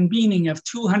sponsored a convening of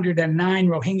 209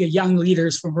 Rohingya young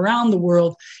leaders from around the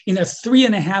world in a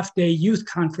 3.5-day youth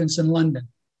conference in London.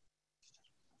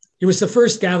 It was the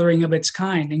first gathering of its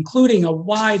kind, including a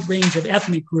wide range of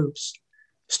ethnic groups,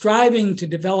 striving to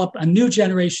develop a new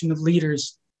generation of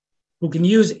leaders who can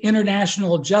use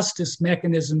international justice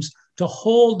mechanisms to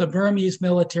hold the Burmese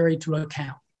military to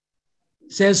account.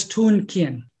 Says Tun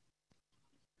Kin,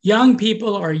 young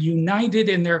people are united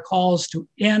in their calls to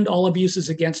end all abuses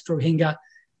against Rohingya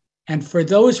and for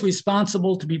those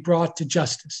responsible to be brought to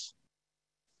justice.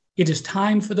 It is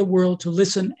time for the world to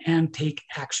listen and take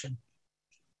action.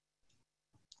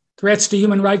 Threats to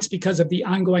human rights because of the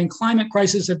ongoing climate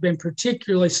crisis have been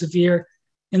particularly severe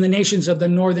in the nations of the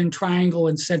Northern Triangle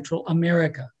and Central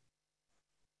America.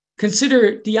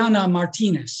 Consider Diana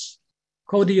Martinez,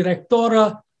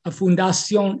 co-directora of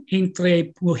Fundación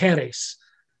Entre Mujeres,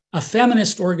 a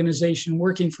feminist organization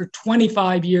working for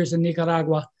 25 years in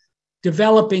Nicaragua,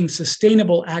 developing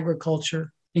sustainable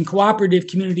agriculture in cooperative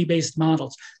community-based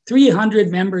models,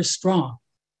 300 members strong.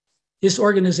 This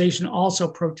organization also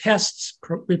protests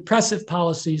repressive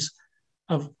policies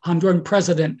of Honduran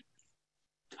President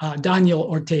Daniel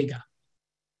Ortega.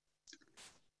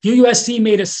 UUSC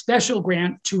made a special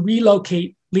grant to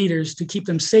relocate leaders to keep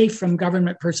them safe from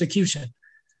government persecution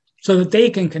so that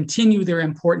they can continue their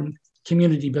important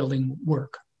community building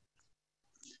work.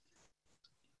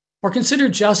 Or consider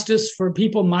justice for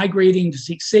people migrating to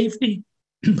seek safety,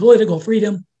 political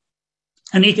freedom,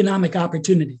 and economic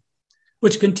opportunity,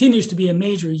 which continues to be a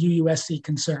major UUSC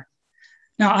concern.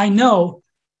 Now, I know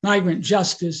migrant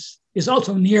justice is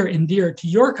also near and dear to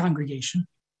your congregation,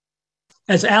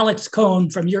 as Alex Cohn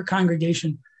from your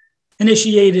congregation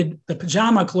initiated the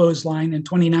pajama clothesline in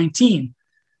 2019,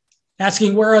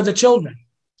 asking where are the children,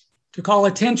 to call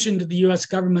attention to the US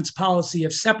government's policy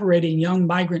of separating young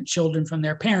migrant children from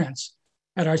their parents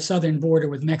at our southern border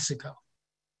with Mexico.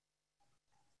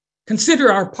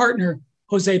 Consider our partner,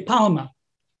 Jose Palma,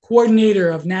 coordinator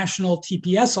of National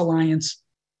TPS Alliance,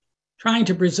 trying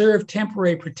to preserve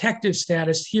temporary protective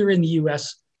status here in the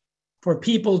US for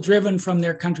people driven from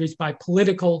their countries by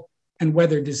political and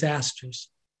weather disasters.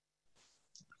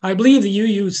 I believe the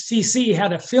UUCC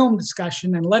had a film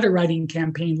discussion and letter writing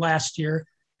campaign last year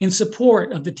in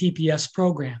support of the TPS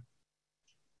program.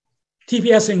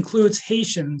 TPS includes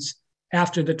Haitians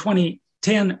after the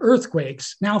 2010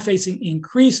 earthquakes, now facing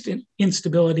increased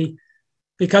instability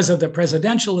because of the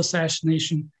presidential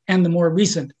assassination and the more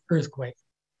recent earthquake.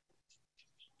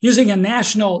 Using a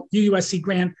national UUSC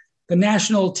grant, the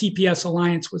National TPS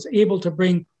Alliance was able to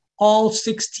bring all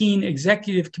 16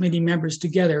 executive committee members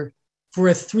together for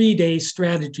a 3-day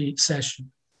strategy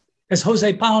session. As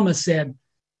Jose Palma said,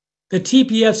 the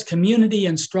TPS community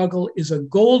and struggle is a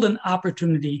golden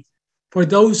opportunity for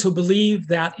those who believe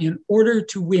that in order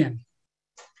to win,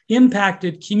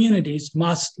 impacted communities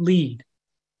must lead.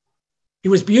 It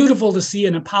was beautiful to see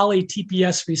a Nepali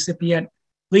TPS recipient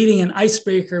leading an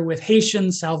icebreaker with Haitian,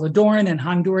 Salvadoran, and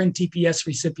Honduran TPS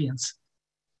recipients,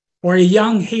 or a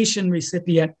young Haitian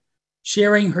recipient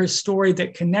sharing her story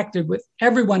that connected with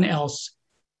everyone else,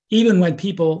 even when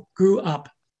people grew up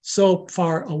so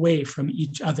far away from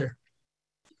each other.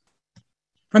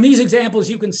 From these examples,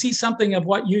 you can see something of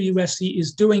what UUSC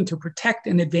is doing to protect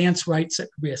and advance rights at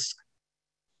risk.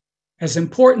 As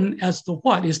important as the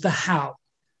what is the how.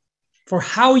 For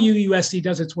how UUSC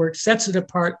does its work sets it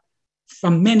apart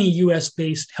from many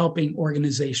US-based helping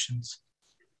organizations.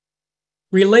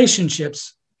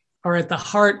 Relationships are at the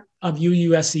heart of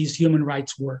UUSC's human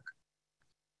rights work.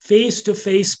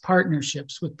 Face-to-face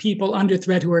partnerships with people under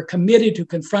threat who are committed to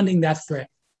confronting that threat.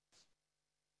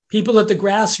 People at the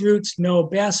grassroots know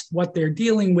best what they're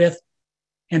dealing with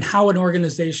and how an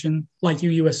organization like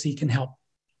UUSC can help.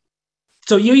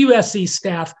 So UUSC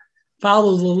staff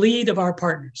follow the lead of our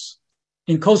partners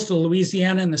in coastal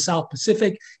Louisiana and the South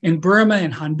Pacific, in Burma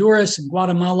and Honduras and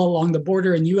Guatemala along the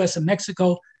border in US and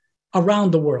Mexico,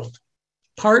 around the world.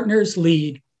 Partners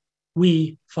lead,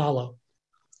 we follow.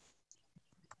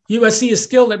 USC is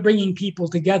skilled at bringing people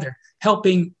together,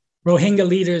 helping Rohingya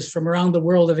leaders from around the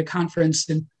world at a conference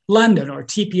in London, or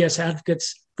TPS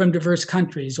advocates from diverse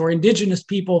countries, or indigenous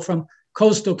people from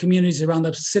coastal communities around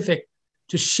the Pacific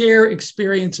to share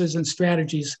experiences and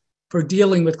strategies for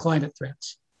dealing with climate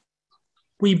threats.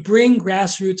 We bring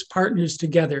grassroots partners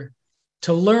together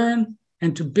to learn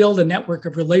and to build a network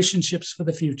of relationships for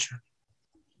the future.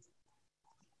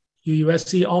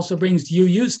 UUSC also brings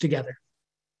UUs together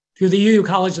through the UU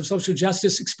College of Social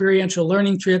Justice experiential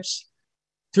learning trips,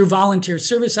 through volunteer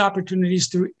service opportunities,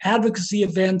 through advocacy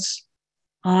events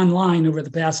online over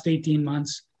the past 18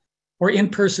 months, or in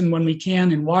person when we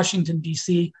can in Washington,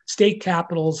 DC, state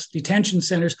capitals, detention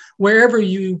centers, wherever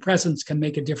UU presence can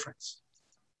make a difference.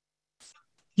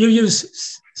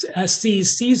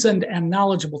 UUSC's seasoned and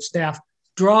knowledgeable staff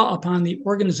draw upon the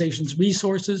organization's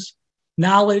resources,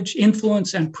 knowledge,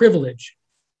 influence, and privilege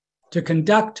to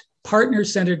conduct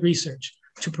partner-centered research,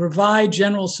 to provide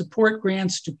general support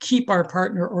grants to keep our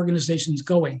partner organizations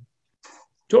going,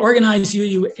 to organize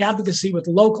UU advocacy with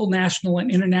local, national,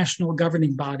 and international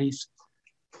governing bodies,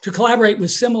 to collaborate with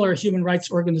similar human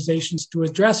rights organizations to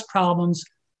address problems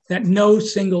that no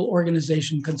single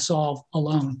organization can solve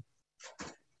alone.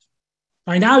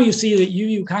 By now, you see that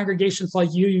UU congregations like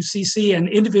UUCC and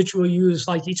individual UUs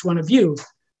like each one of you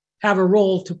have a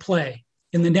role to play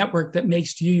in the network that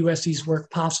makes UUSC's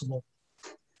work possible.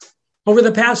 Over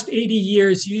the past 80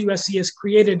 years, UUSC has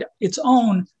created its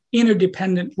own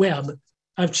interdependent web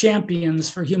of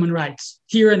champions for human rights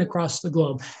here and across the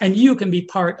globe, and you can be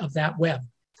part of that web.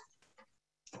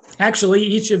 Actually,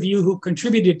 each of you who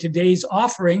contributed to today's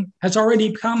offering has already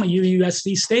become a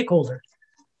UUSC stakeholder,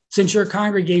 since your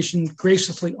congregation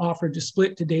graciously offered to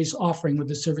split today's offering with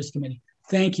the service committee.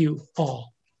 Thank you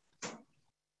all.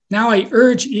 Now I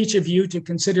urge each of you to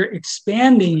consider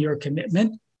expanding your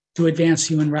commitment to advance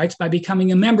human rights by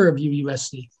becoming a member of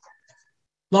UUSC.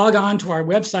 Log on to our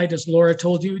website, as Laura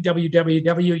told you,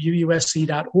 www.uusc.org.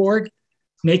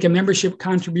 Make a membership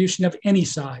contribution of any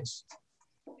size.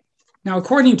 Now,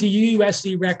 according to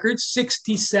UUSC records,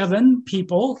 67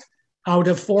 people out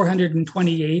of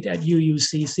 428 at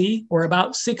UUCC, or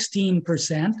about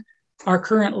 16%, are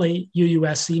currently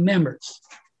UUSC members.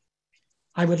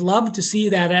 I would love to see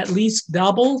that at least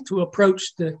double to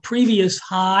approach the previous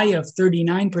high of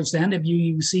 39% of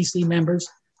UUCC members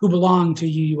who belong to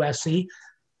UUSC,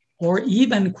 or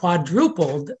even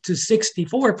quadrupled to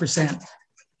 64%,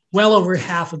 well over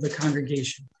half of the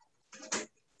congregation.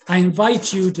 I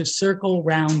invite you to circle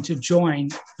round to join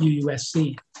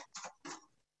UUSC.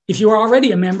 If you are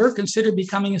already a member, consider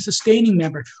becoming a sustaining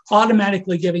member,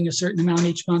 automatically giving a certain amount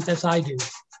each month, as I do.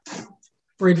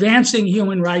 For advancing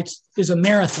human rights is a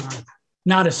marathon,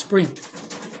 not a sprint.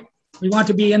 We want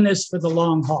to be in this for the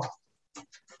long haul.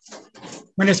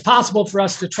 When it's possible for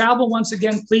us to travel once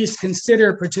again, please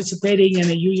consider participating in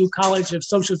a UU College of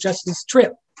Social Justice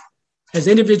trip as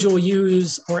individual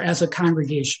UUs or as a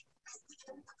congregation.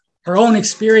 Our own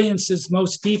experiences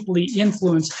most deeply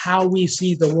influence how we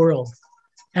see the world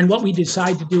and what we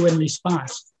decide to do in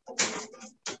response.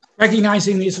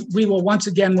 Recognizing these, we will once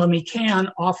again, when we can,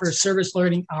 offer service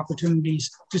learning opportunities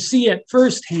to see at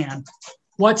firsthand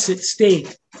what's at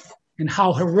stake and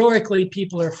how heroically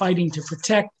people are fighting to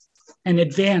protect and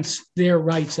advance their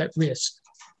rights at risk.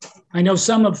 I know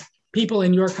some of people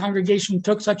in your congregation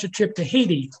took such a trip to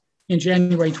Haiti in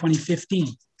January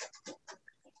 2015.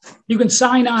 You can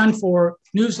sign on for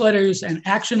newsletters and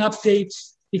action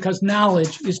updates because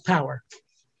knowledge is power.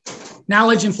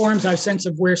 Knowledge informs our sense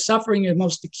of where suffering is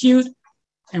most acute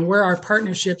and where our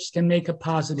partnerships can make a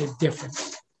positive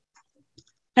difference.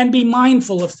 And be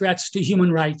mindful of threats to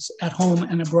human rights at home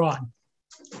and abroad.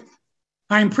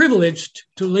 I am privileged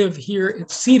to live here at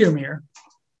Cedarmere,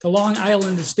 the Long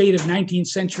Island estate of 19th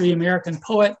century American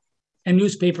poet and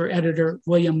newspaper editor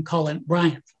William Cullen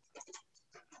Bryant.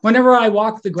 Whenever I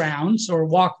walk the grounds or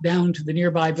walk down to the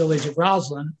nearby village of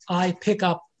Roslyn, I pick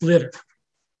up litter.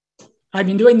 I've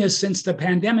been doing this since the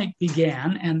pandemic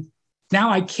began, and now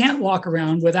I can't walk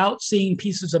around without seeing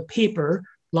pieces of paper,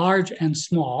 large and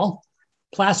small,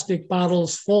 plastic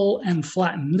bottles full and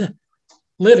flattened.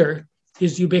 Litter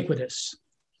is ubiquitous.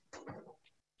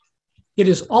 It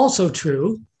is also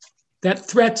true that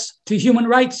threats to human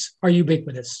rights are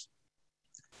ubiquitous.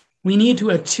 We need to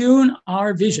attune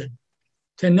our vision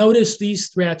to notice these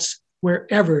threats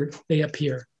wherever they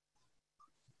appear.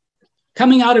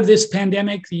 Coming out of this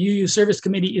pandemic, the UU Service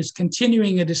Committee is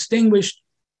continuing a distinguished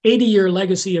 80-year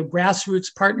legacy of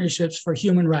grassroots partnerships for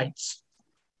human rights.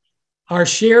 Our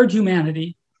shared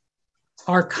humanity,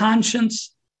 our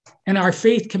conscience, and our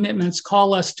faith commitments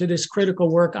call us to this critical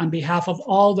work on behalf of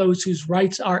all those whose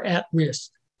rights are at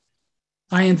risk.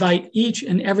 I invite each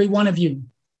and every one of you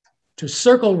to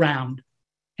circle round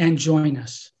and join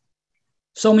us.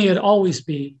 So may it always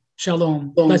be. Shalom.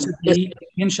 Blessed be.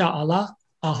 Insha'Allah.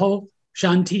 Aho.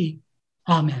 Shanti.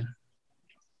 Amen.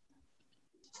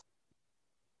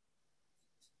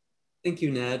 Thank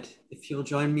you, Ned. If you'll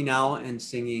join me now in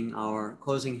singing our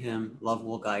closing hymn, Love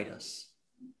Will Guide Us.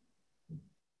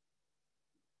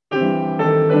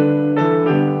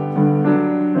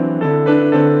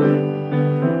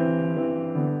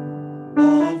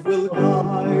 Love will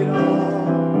guide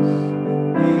us,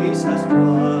 peace has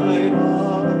tried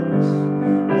us,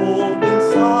 hope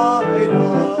inside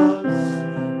us,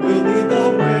 will lead the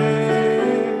way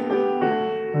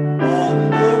on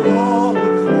the road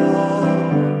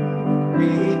from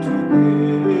greed to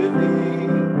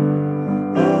giving.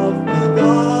 Love will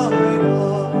guide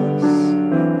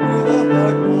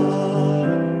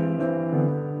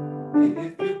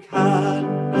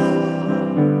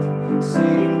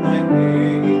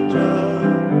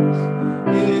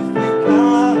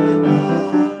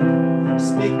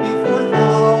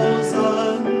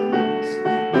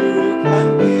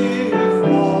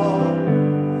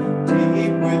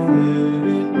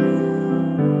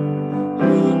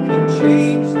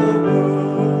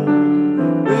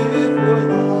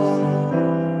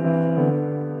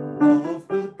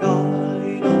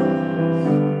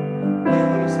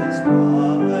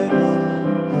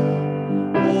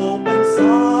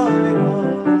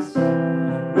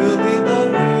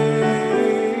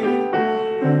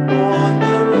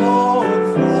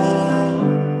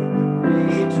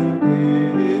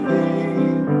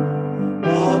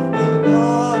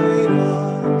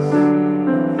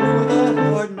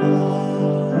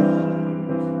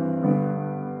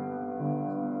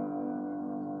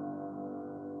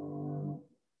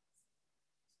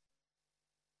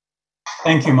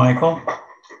Thank you, Michael.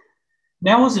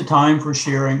 Now is the time for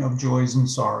sharing of joys and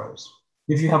sorrows.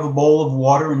 If you have a bowl of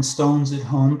water and stones at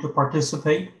home to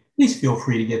participate, please feel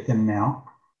free to get them now.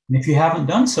 And if you haven't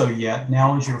done so yet,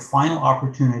 now is your final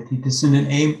opportunity to send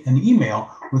an email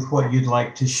with what you'd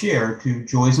like to share to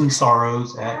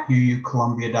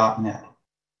joysandsorrows@uucolumbia.net.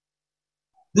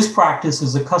 This practice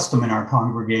is a custom in our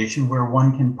congregation where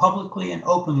one can publicly and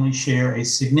openly share a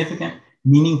significant,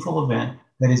 meaningful event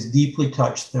that has deeply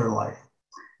touched their life.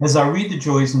 As I read the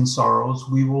joys and sorrows,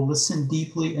 we will listen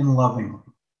deeply and lovingly.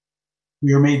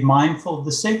 We are made mindful of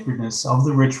the sacredness of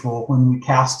the ritual when we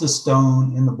cast a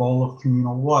stone in the bowl of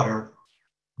communal water.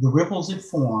 The ripples it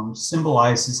forms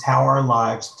symbolizes how our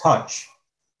lives touch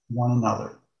one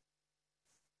another.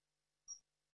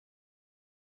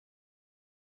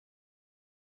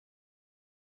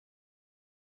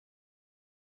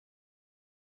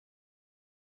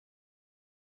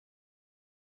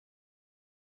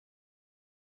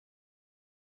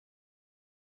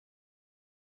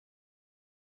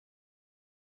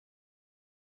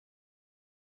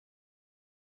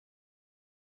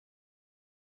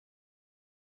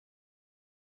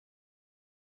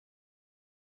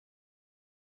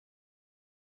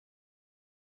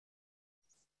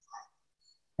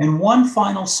 And one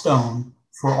final stone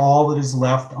for all that is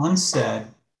left unsaid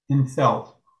and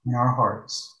felt in our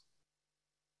hearts.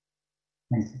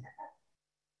 Thank you.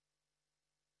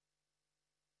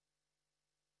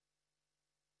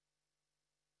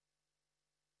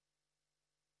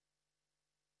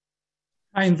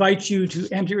 I invite you to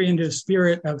enter into a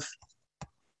spirit of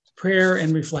prayer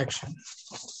and reflection.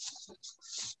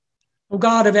 O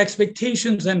God of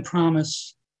expectations and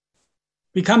promise,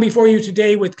 we come before you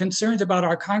today with concerns about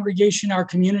our congregation, our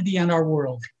community, and our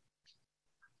world.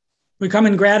 We come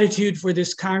in gratitude for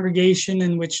this congregation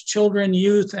in which children,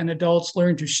 youth, and adults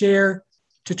learn to share,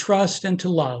 to trust, and to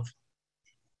love.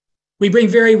 We bring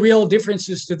very real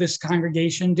differences to this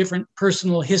congregation, different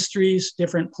personal histories,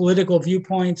 different political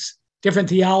viewpoints, different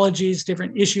theologies,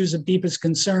 different issues of deepest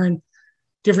concern,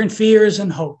 different fears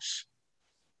and hopes.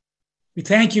 We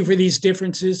thank you for these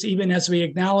differences, even as we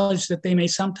acknowledge that they may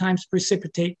sometimes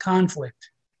precipitate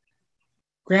conflict.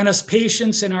 Grant us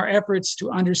patience in our efforts to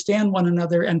understand one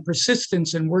another and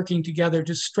persistence in working together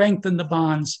to strengthen the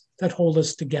bonds that hold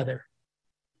us together.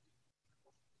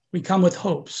 We come with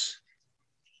hopes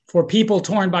for people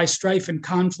torn by strife and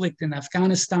conflict in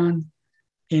Afghanistan,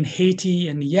 in Haiti,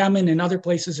 in Yemen, and other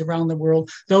places around the world,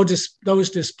 those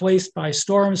displaced by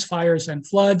storms, fires, and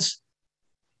floods,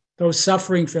 those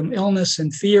suffering from illness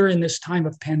and fear in this time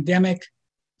of pandemic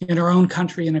in our own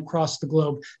country and across the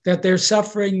globe, that their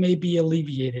suffering may be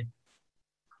alleviated.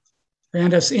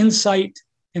 Grant us insight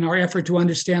in our effort to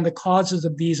understand the causes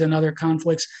of these and other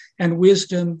conflicts and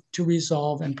wisdom to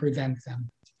resolve and prevent them.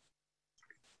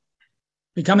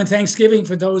 We come in thanksgiving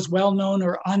for those well-known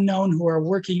or unknown who are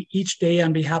working each day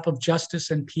on behalf of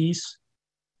justice and peace.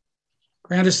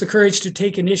 Grant us the courage to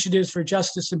take initiatives for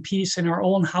justice and peace in our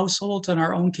own households and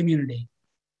our own community.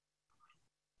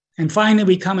 And finally,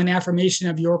 we come in affirmation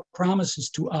of your promises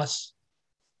to us.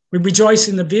 We rejoice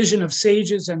in the vision of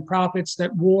sages and prophets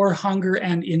that war, hunger,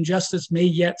 and injustice may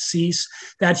yet cease,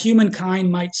 that humankind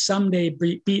might someday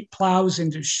beat plows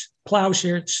into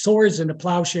plowshares, swords into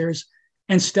plowshares,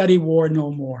 and study war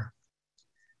no more.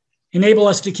 Enable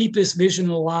us to keep this vision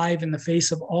alive in the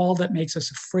face of all that makes us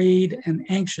afraid and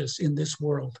anxious in this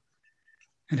world,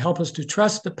 and help us to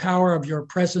trust the power of your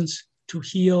presence to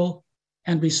heal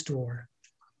and restore.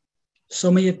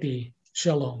 So may it be.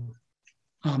 Shalom.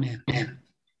 Amen.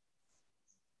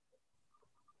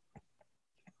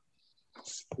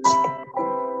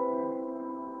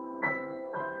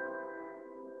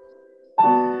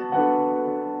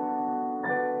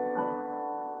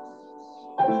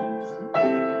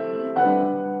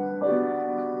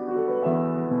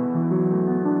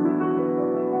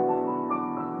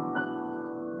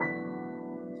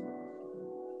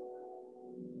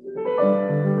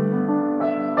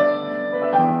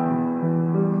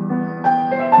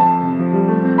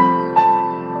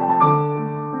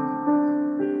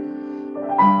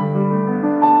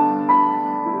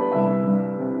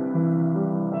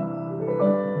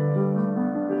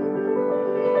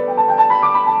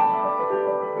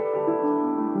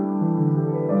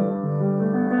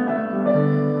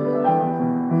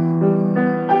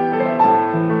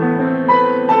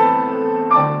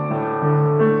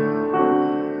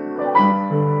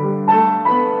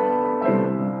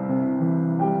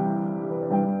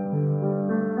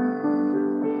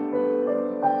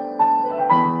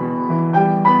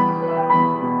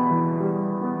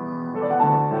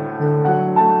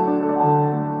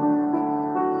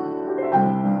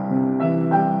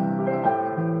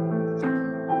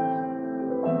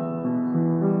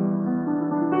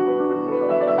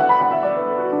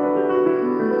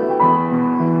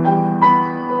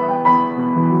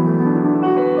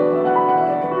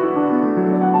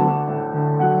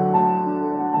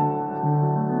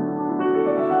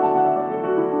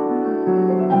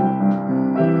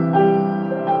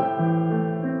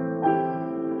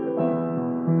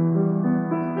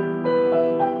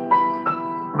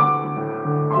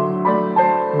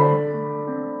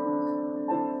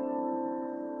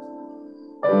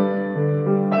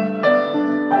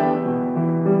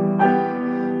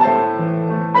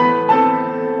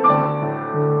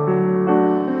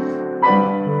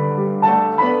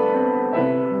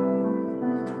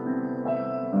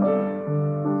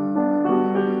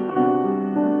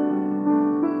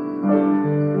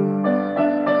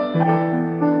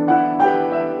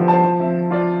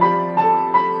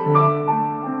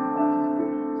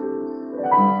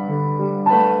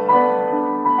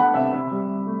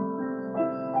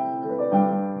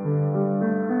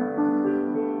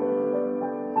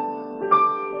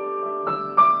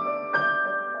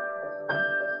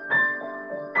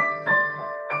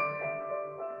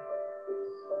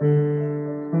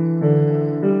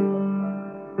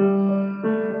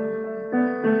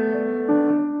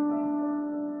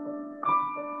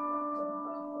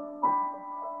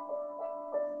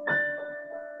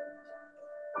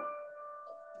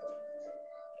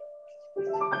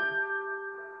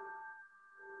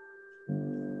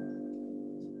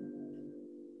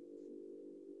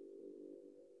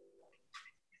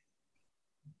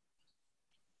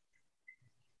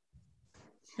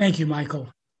 Thank you, Michael.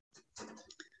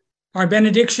 Our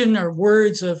benediction are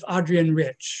words of Adrian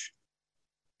Rich.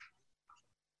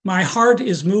 My heart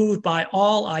is moved by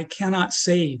all I cannot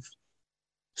save.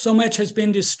 So much has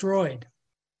been destroyed.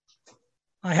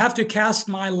 I have to cast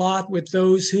my lot with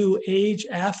those who, age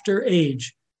after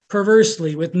age,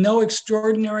 perversely, with no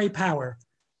extraordinary power,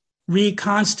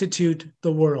 reconstitute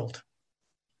the world.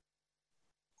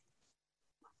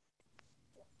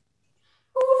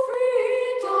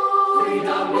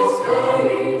 Freedom is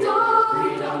coming,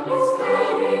 freedom is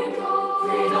coming,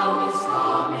 freedom is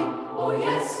coming, oh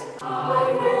yes, I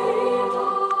will.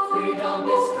 Freedom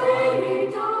is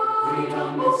coming,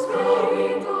 freedom is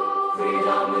coming,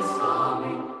 freedom is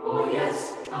coming, oh yes,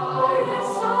 I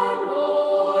know,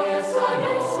 oh yes, I know, oh yes, I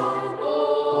know,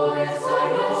 oh yes, I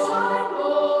know,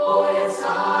 oh yes,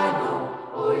 I know,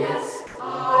 oh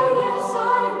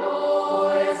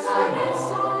yes, I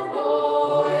know,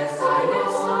 oh yes,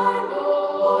 I know.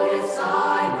 Oh yes,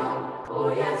 I know. Oh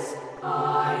yes, I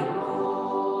know.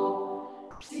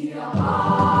 Sia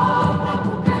ama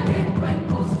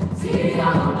cucalencos, sia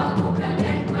ama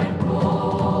cucalencos,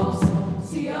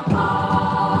 sia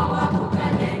ama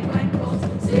cucalencos,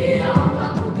 sia ama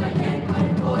cucalencos,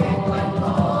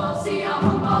 sia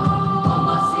ama, sia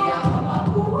ama, sia ama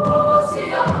cucalencos,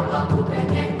 sia ama,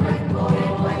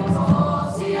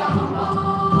 sia ama,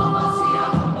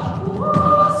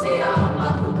 sia ama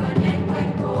cucalencos.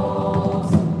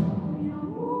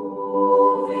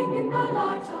 Moving in the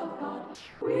light of God.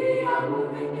 We are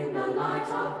moving in the light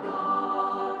of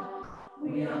God.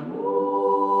 We are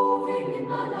moving in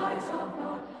the light of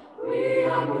God. We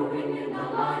are moving in the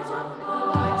light of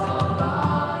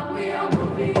God. We are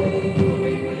moving.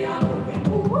 We are moving.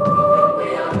 We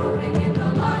are moving in the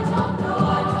light of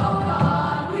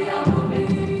God. We are moving.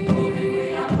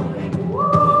 We are moving.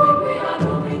 We are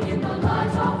moving in the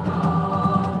light of God.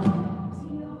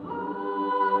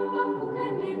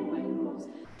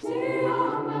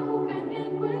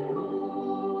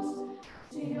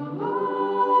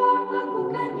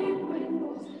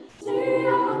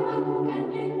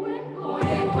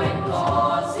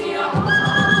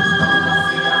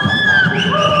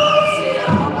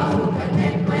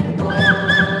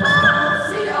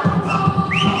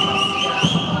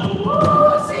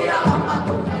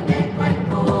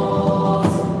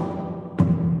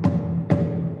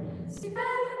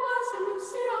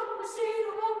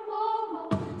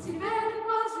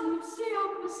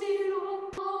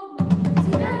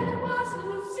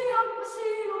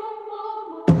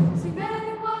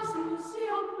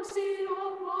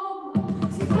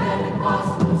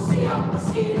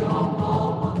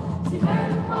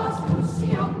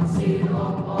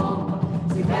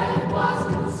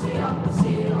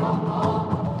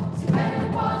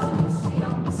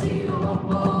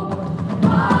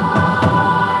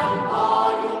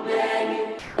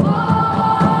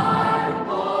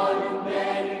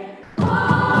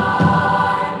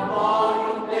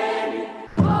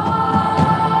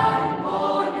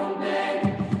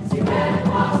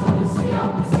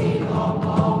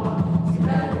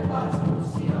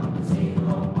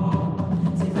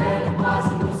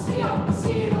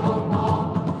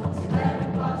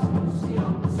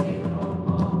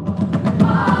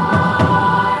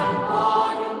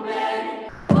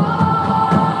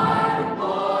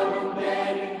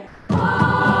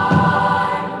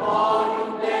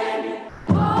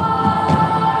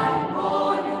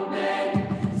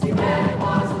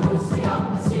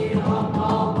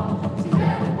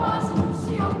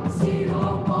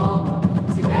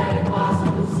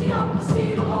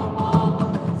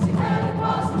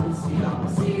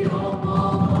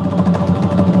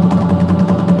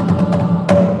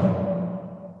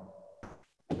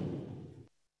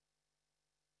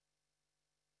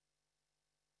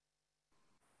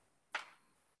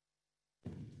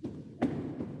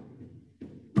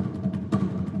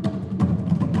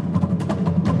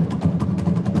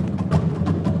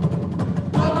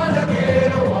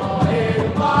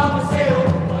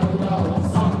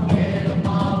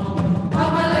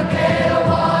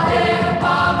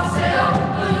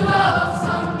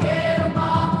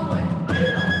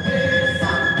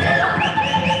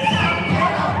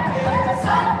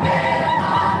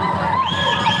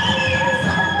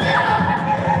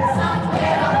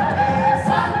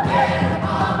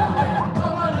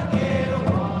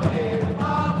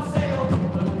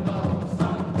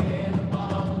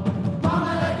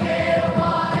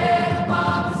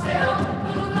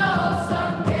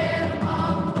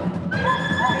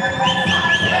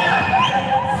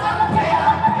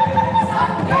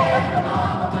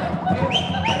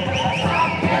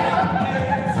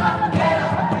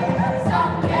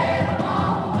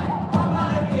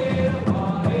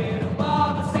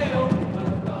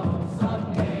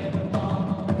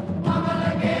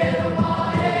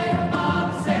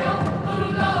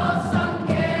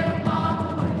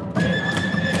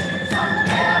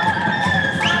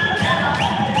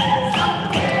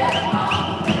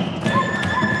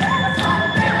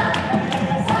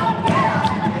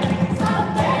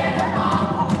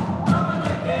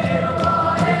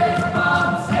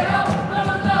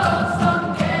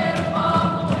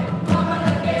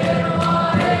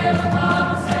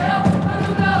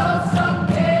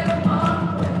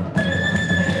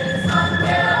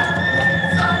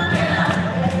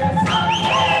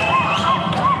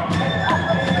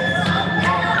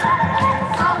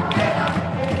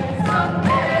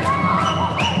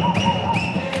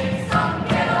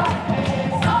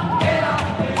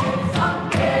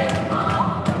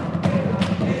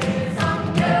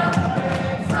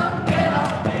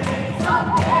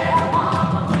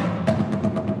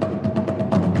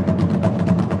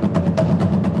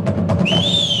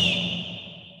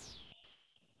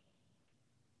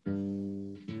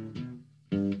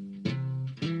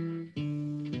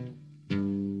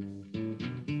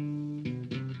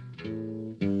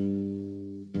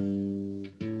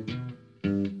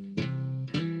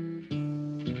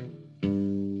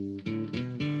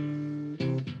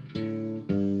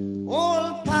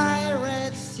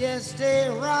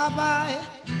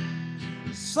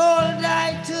 sold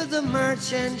I to the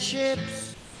merchant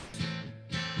ships.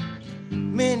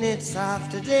 Minutes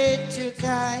after they took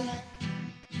I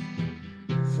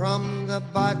from the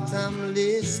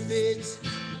bottomless pit,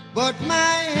 but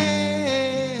my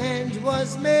hand was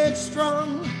made strong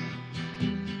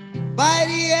by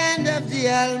the hand of the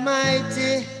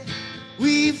Almighty.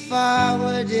 We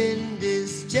forward in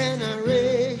this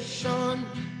generation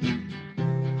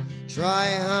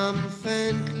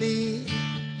triumphantly.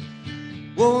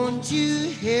 Won't you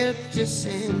help to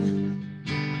sing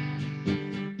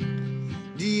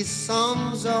these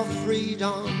songs of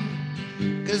freedom?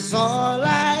 'Cause all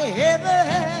I ever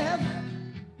have,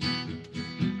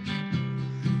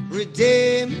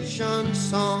 redemption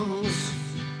songs,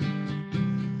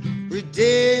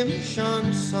 redemption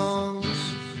songs.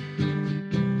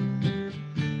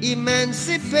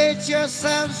 Emancipate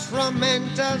yourselves from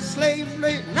mental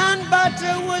slavery. None but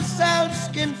ourselves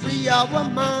can free our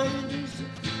minds.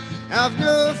 Have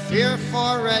no fear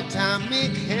for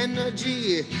atomic energy,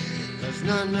 'cause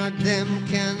none of them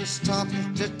can stop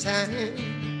the time.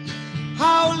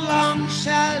 How long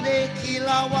shall they kill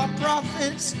our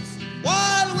prophets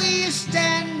while we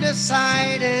stand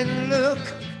aside and look?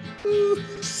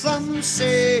 Some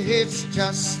say it's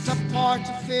just a part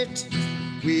of it.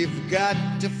 We've got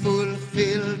to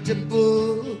fulfill the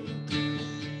book.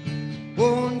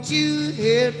 Won't you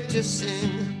help to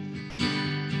sing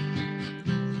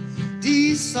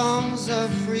these songs of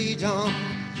freedom?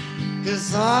 'Cause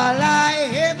all I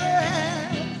ever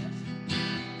have,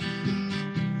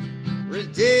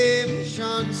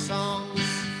 redemption songs,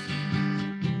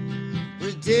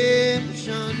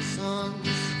 redemption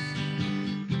songs,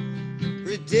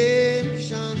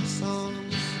 redemption songs.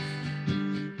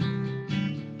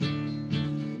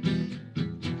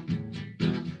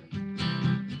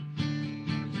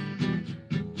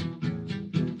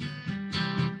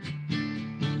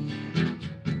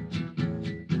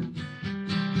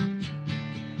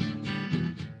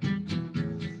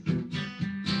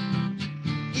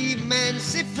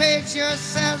 Emancipate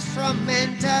yourselves from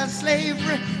mental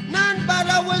slavery. None but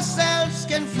ourselves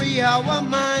can free our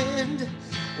mind.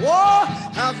 Oh,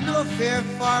 have no fear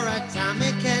for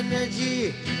atomic energy,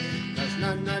 'cause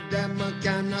none of them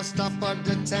can stop at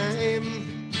the time.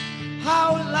 How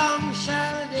long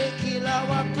shall they kill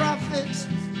our prophets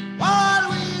while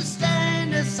we stand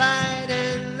aside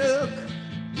and look?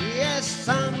 Yes,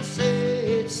 some say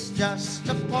it's just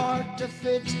a part of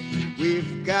it.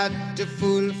 We've got to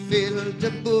fulfill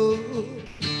the book.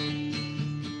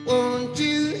 Won't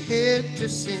you help to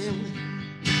sing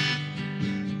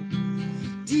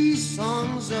these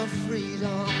songs of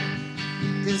freedom?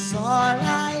 'Cause all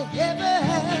I ever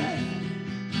had,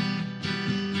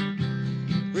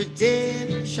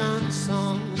 redemption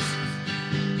songs.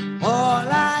 All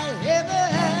I ever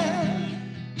had,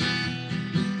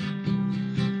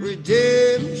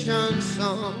 redemption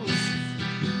songs.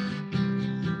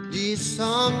 These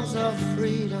songs of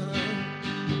freedom,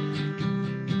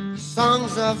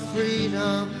 songs of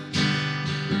freedom.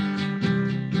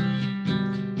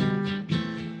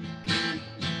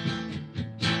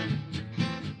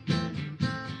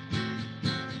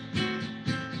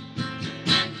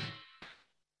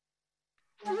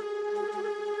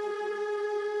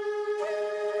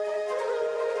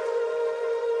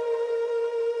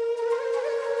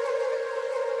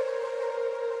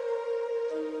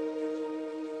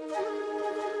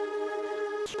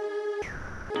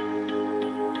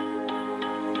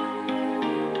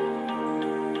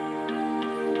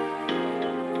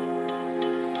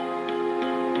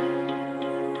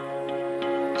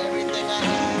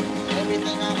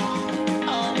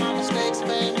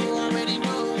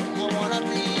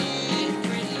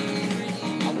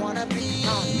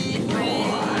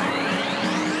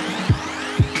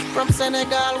 From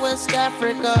Senegal, West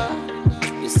Africa,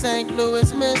 to St.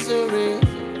 Louis, Missouri.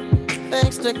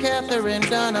 Thanks to Catherine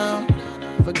Dunham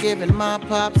for giving my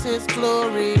pops his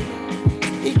glory.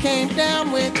 He came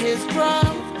down with his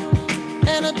drum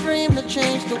and a dream to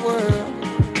change the world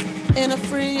in a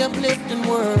free, uplifting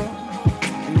world.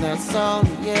 And that's all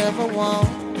he ever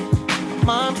wanted.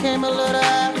 Mom came a little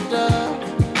after,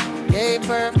 gave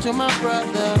birth to my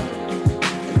brother,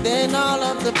 and then all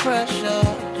of the pressure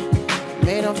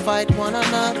made them fight one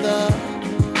another.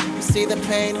 You see, the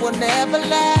pain will never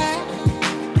last.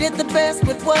 Did the best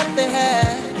with what they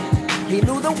had. He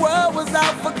knew the world was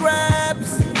out for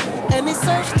grabs, and he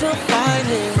searched to find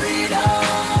his freedom.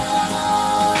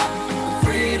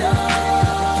 Freedom.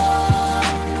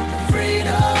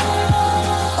 Freedom.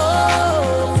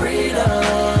 Oh, freedom.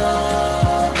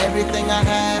 Everything I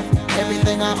have,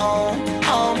 everything I own,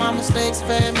 all my mistakes,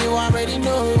 fam, you already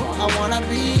know. I wanna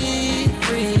be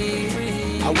free.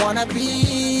 I wanna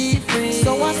be free.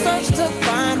 So I search to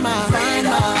find my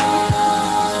freedom.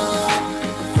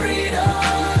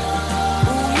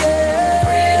 Ooh, yeah.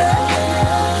 Freedom.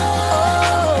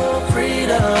 Oh,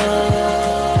 freedom.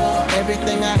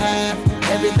 Everything I have,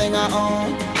 everything I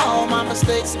own, all my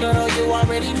mistakes, girl, you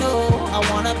already know. I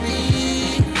wanna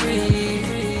be free.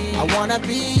 I wanna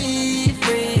be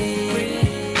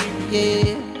free.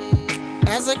 Yeah.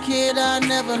 As a kid, I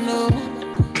never knew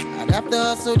I'd have to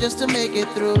hustle just to make it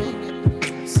through.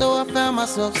 So I found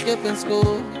myself skipping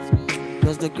school,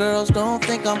 cause the girls don't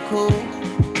think I'm cool.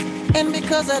 And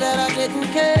because of that, I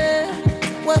didn't care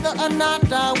whether or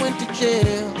not I went to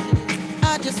jail.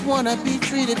 I just wanna be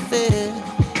treated fair,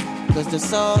 cause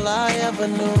that's all I ever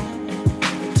knew.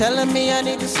 Telling me I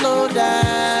need to slow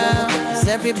down, cause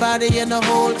everybody in the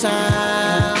whole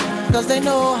town, cause they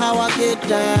know how I get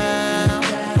down,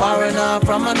 far enough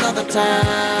from another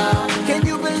town. Can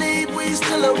you believe we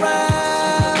still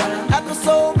around, after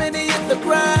so many hit the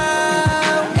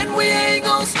ground? And we ain't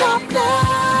gonna stop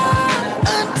now,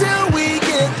 until we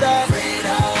get that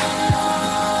freedom.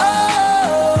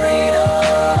 Oh, freedom.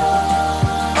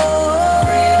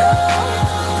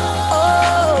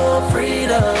 Oh,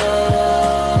 freedom.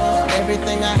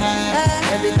 Everything I have,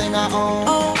 everything I own,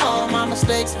 all my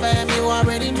mistakes, fam, you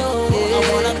already know. I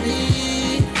wanna be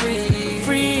free.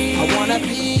 I wanna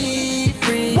be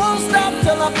free. Won't stop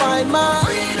till I find my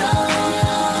freedom.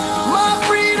 My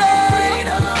freedom.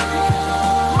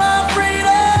 My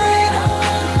freedom.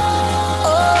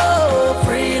 Oh,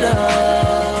 freedom.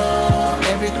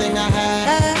 Everything I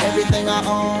have, everything I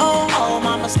own, all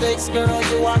my mistakes, girl,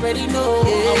 you already know.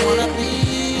 I wanna be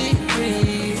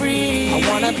free. I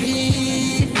wanna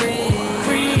be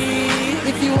free.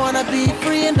 If you wanna be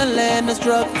free in the land that's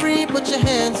drug free, put your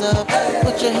hands up,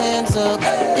 put your hands up.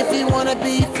 If you wanna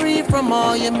be free from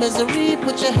all your misery,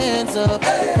 put your hands up,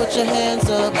 put your hands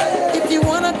up. If you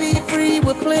wanna be free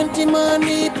with plenty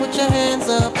money, put your hands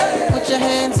up, put your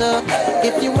hands up.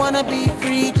 If you wanna be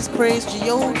free, just praise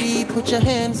G-O-D, put your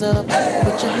hands up,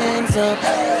 put your hands up.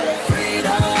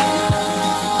 Freedom.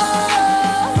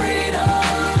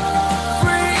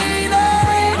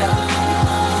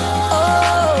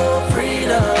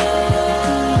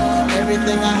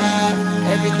 Everything I have,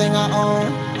 everything I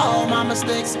own, all my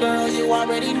mistakes, girl, you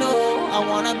already know. I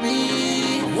wanna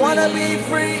be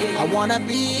free. I wanna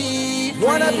be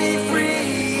free.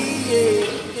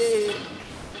 Yeah.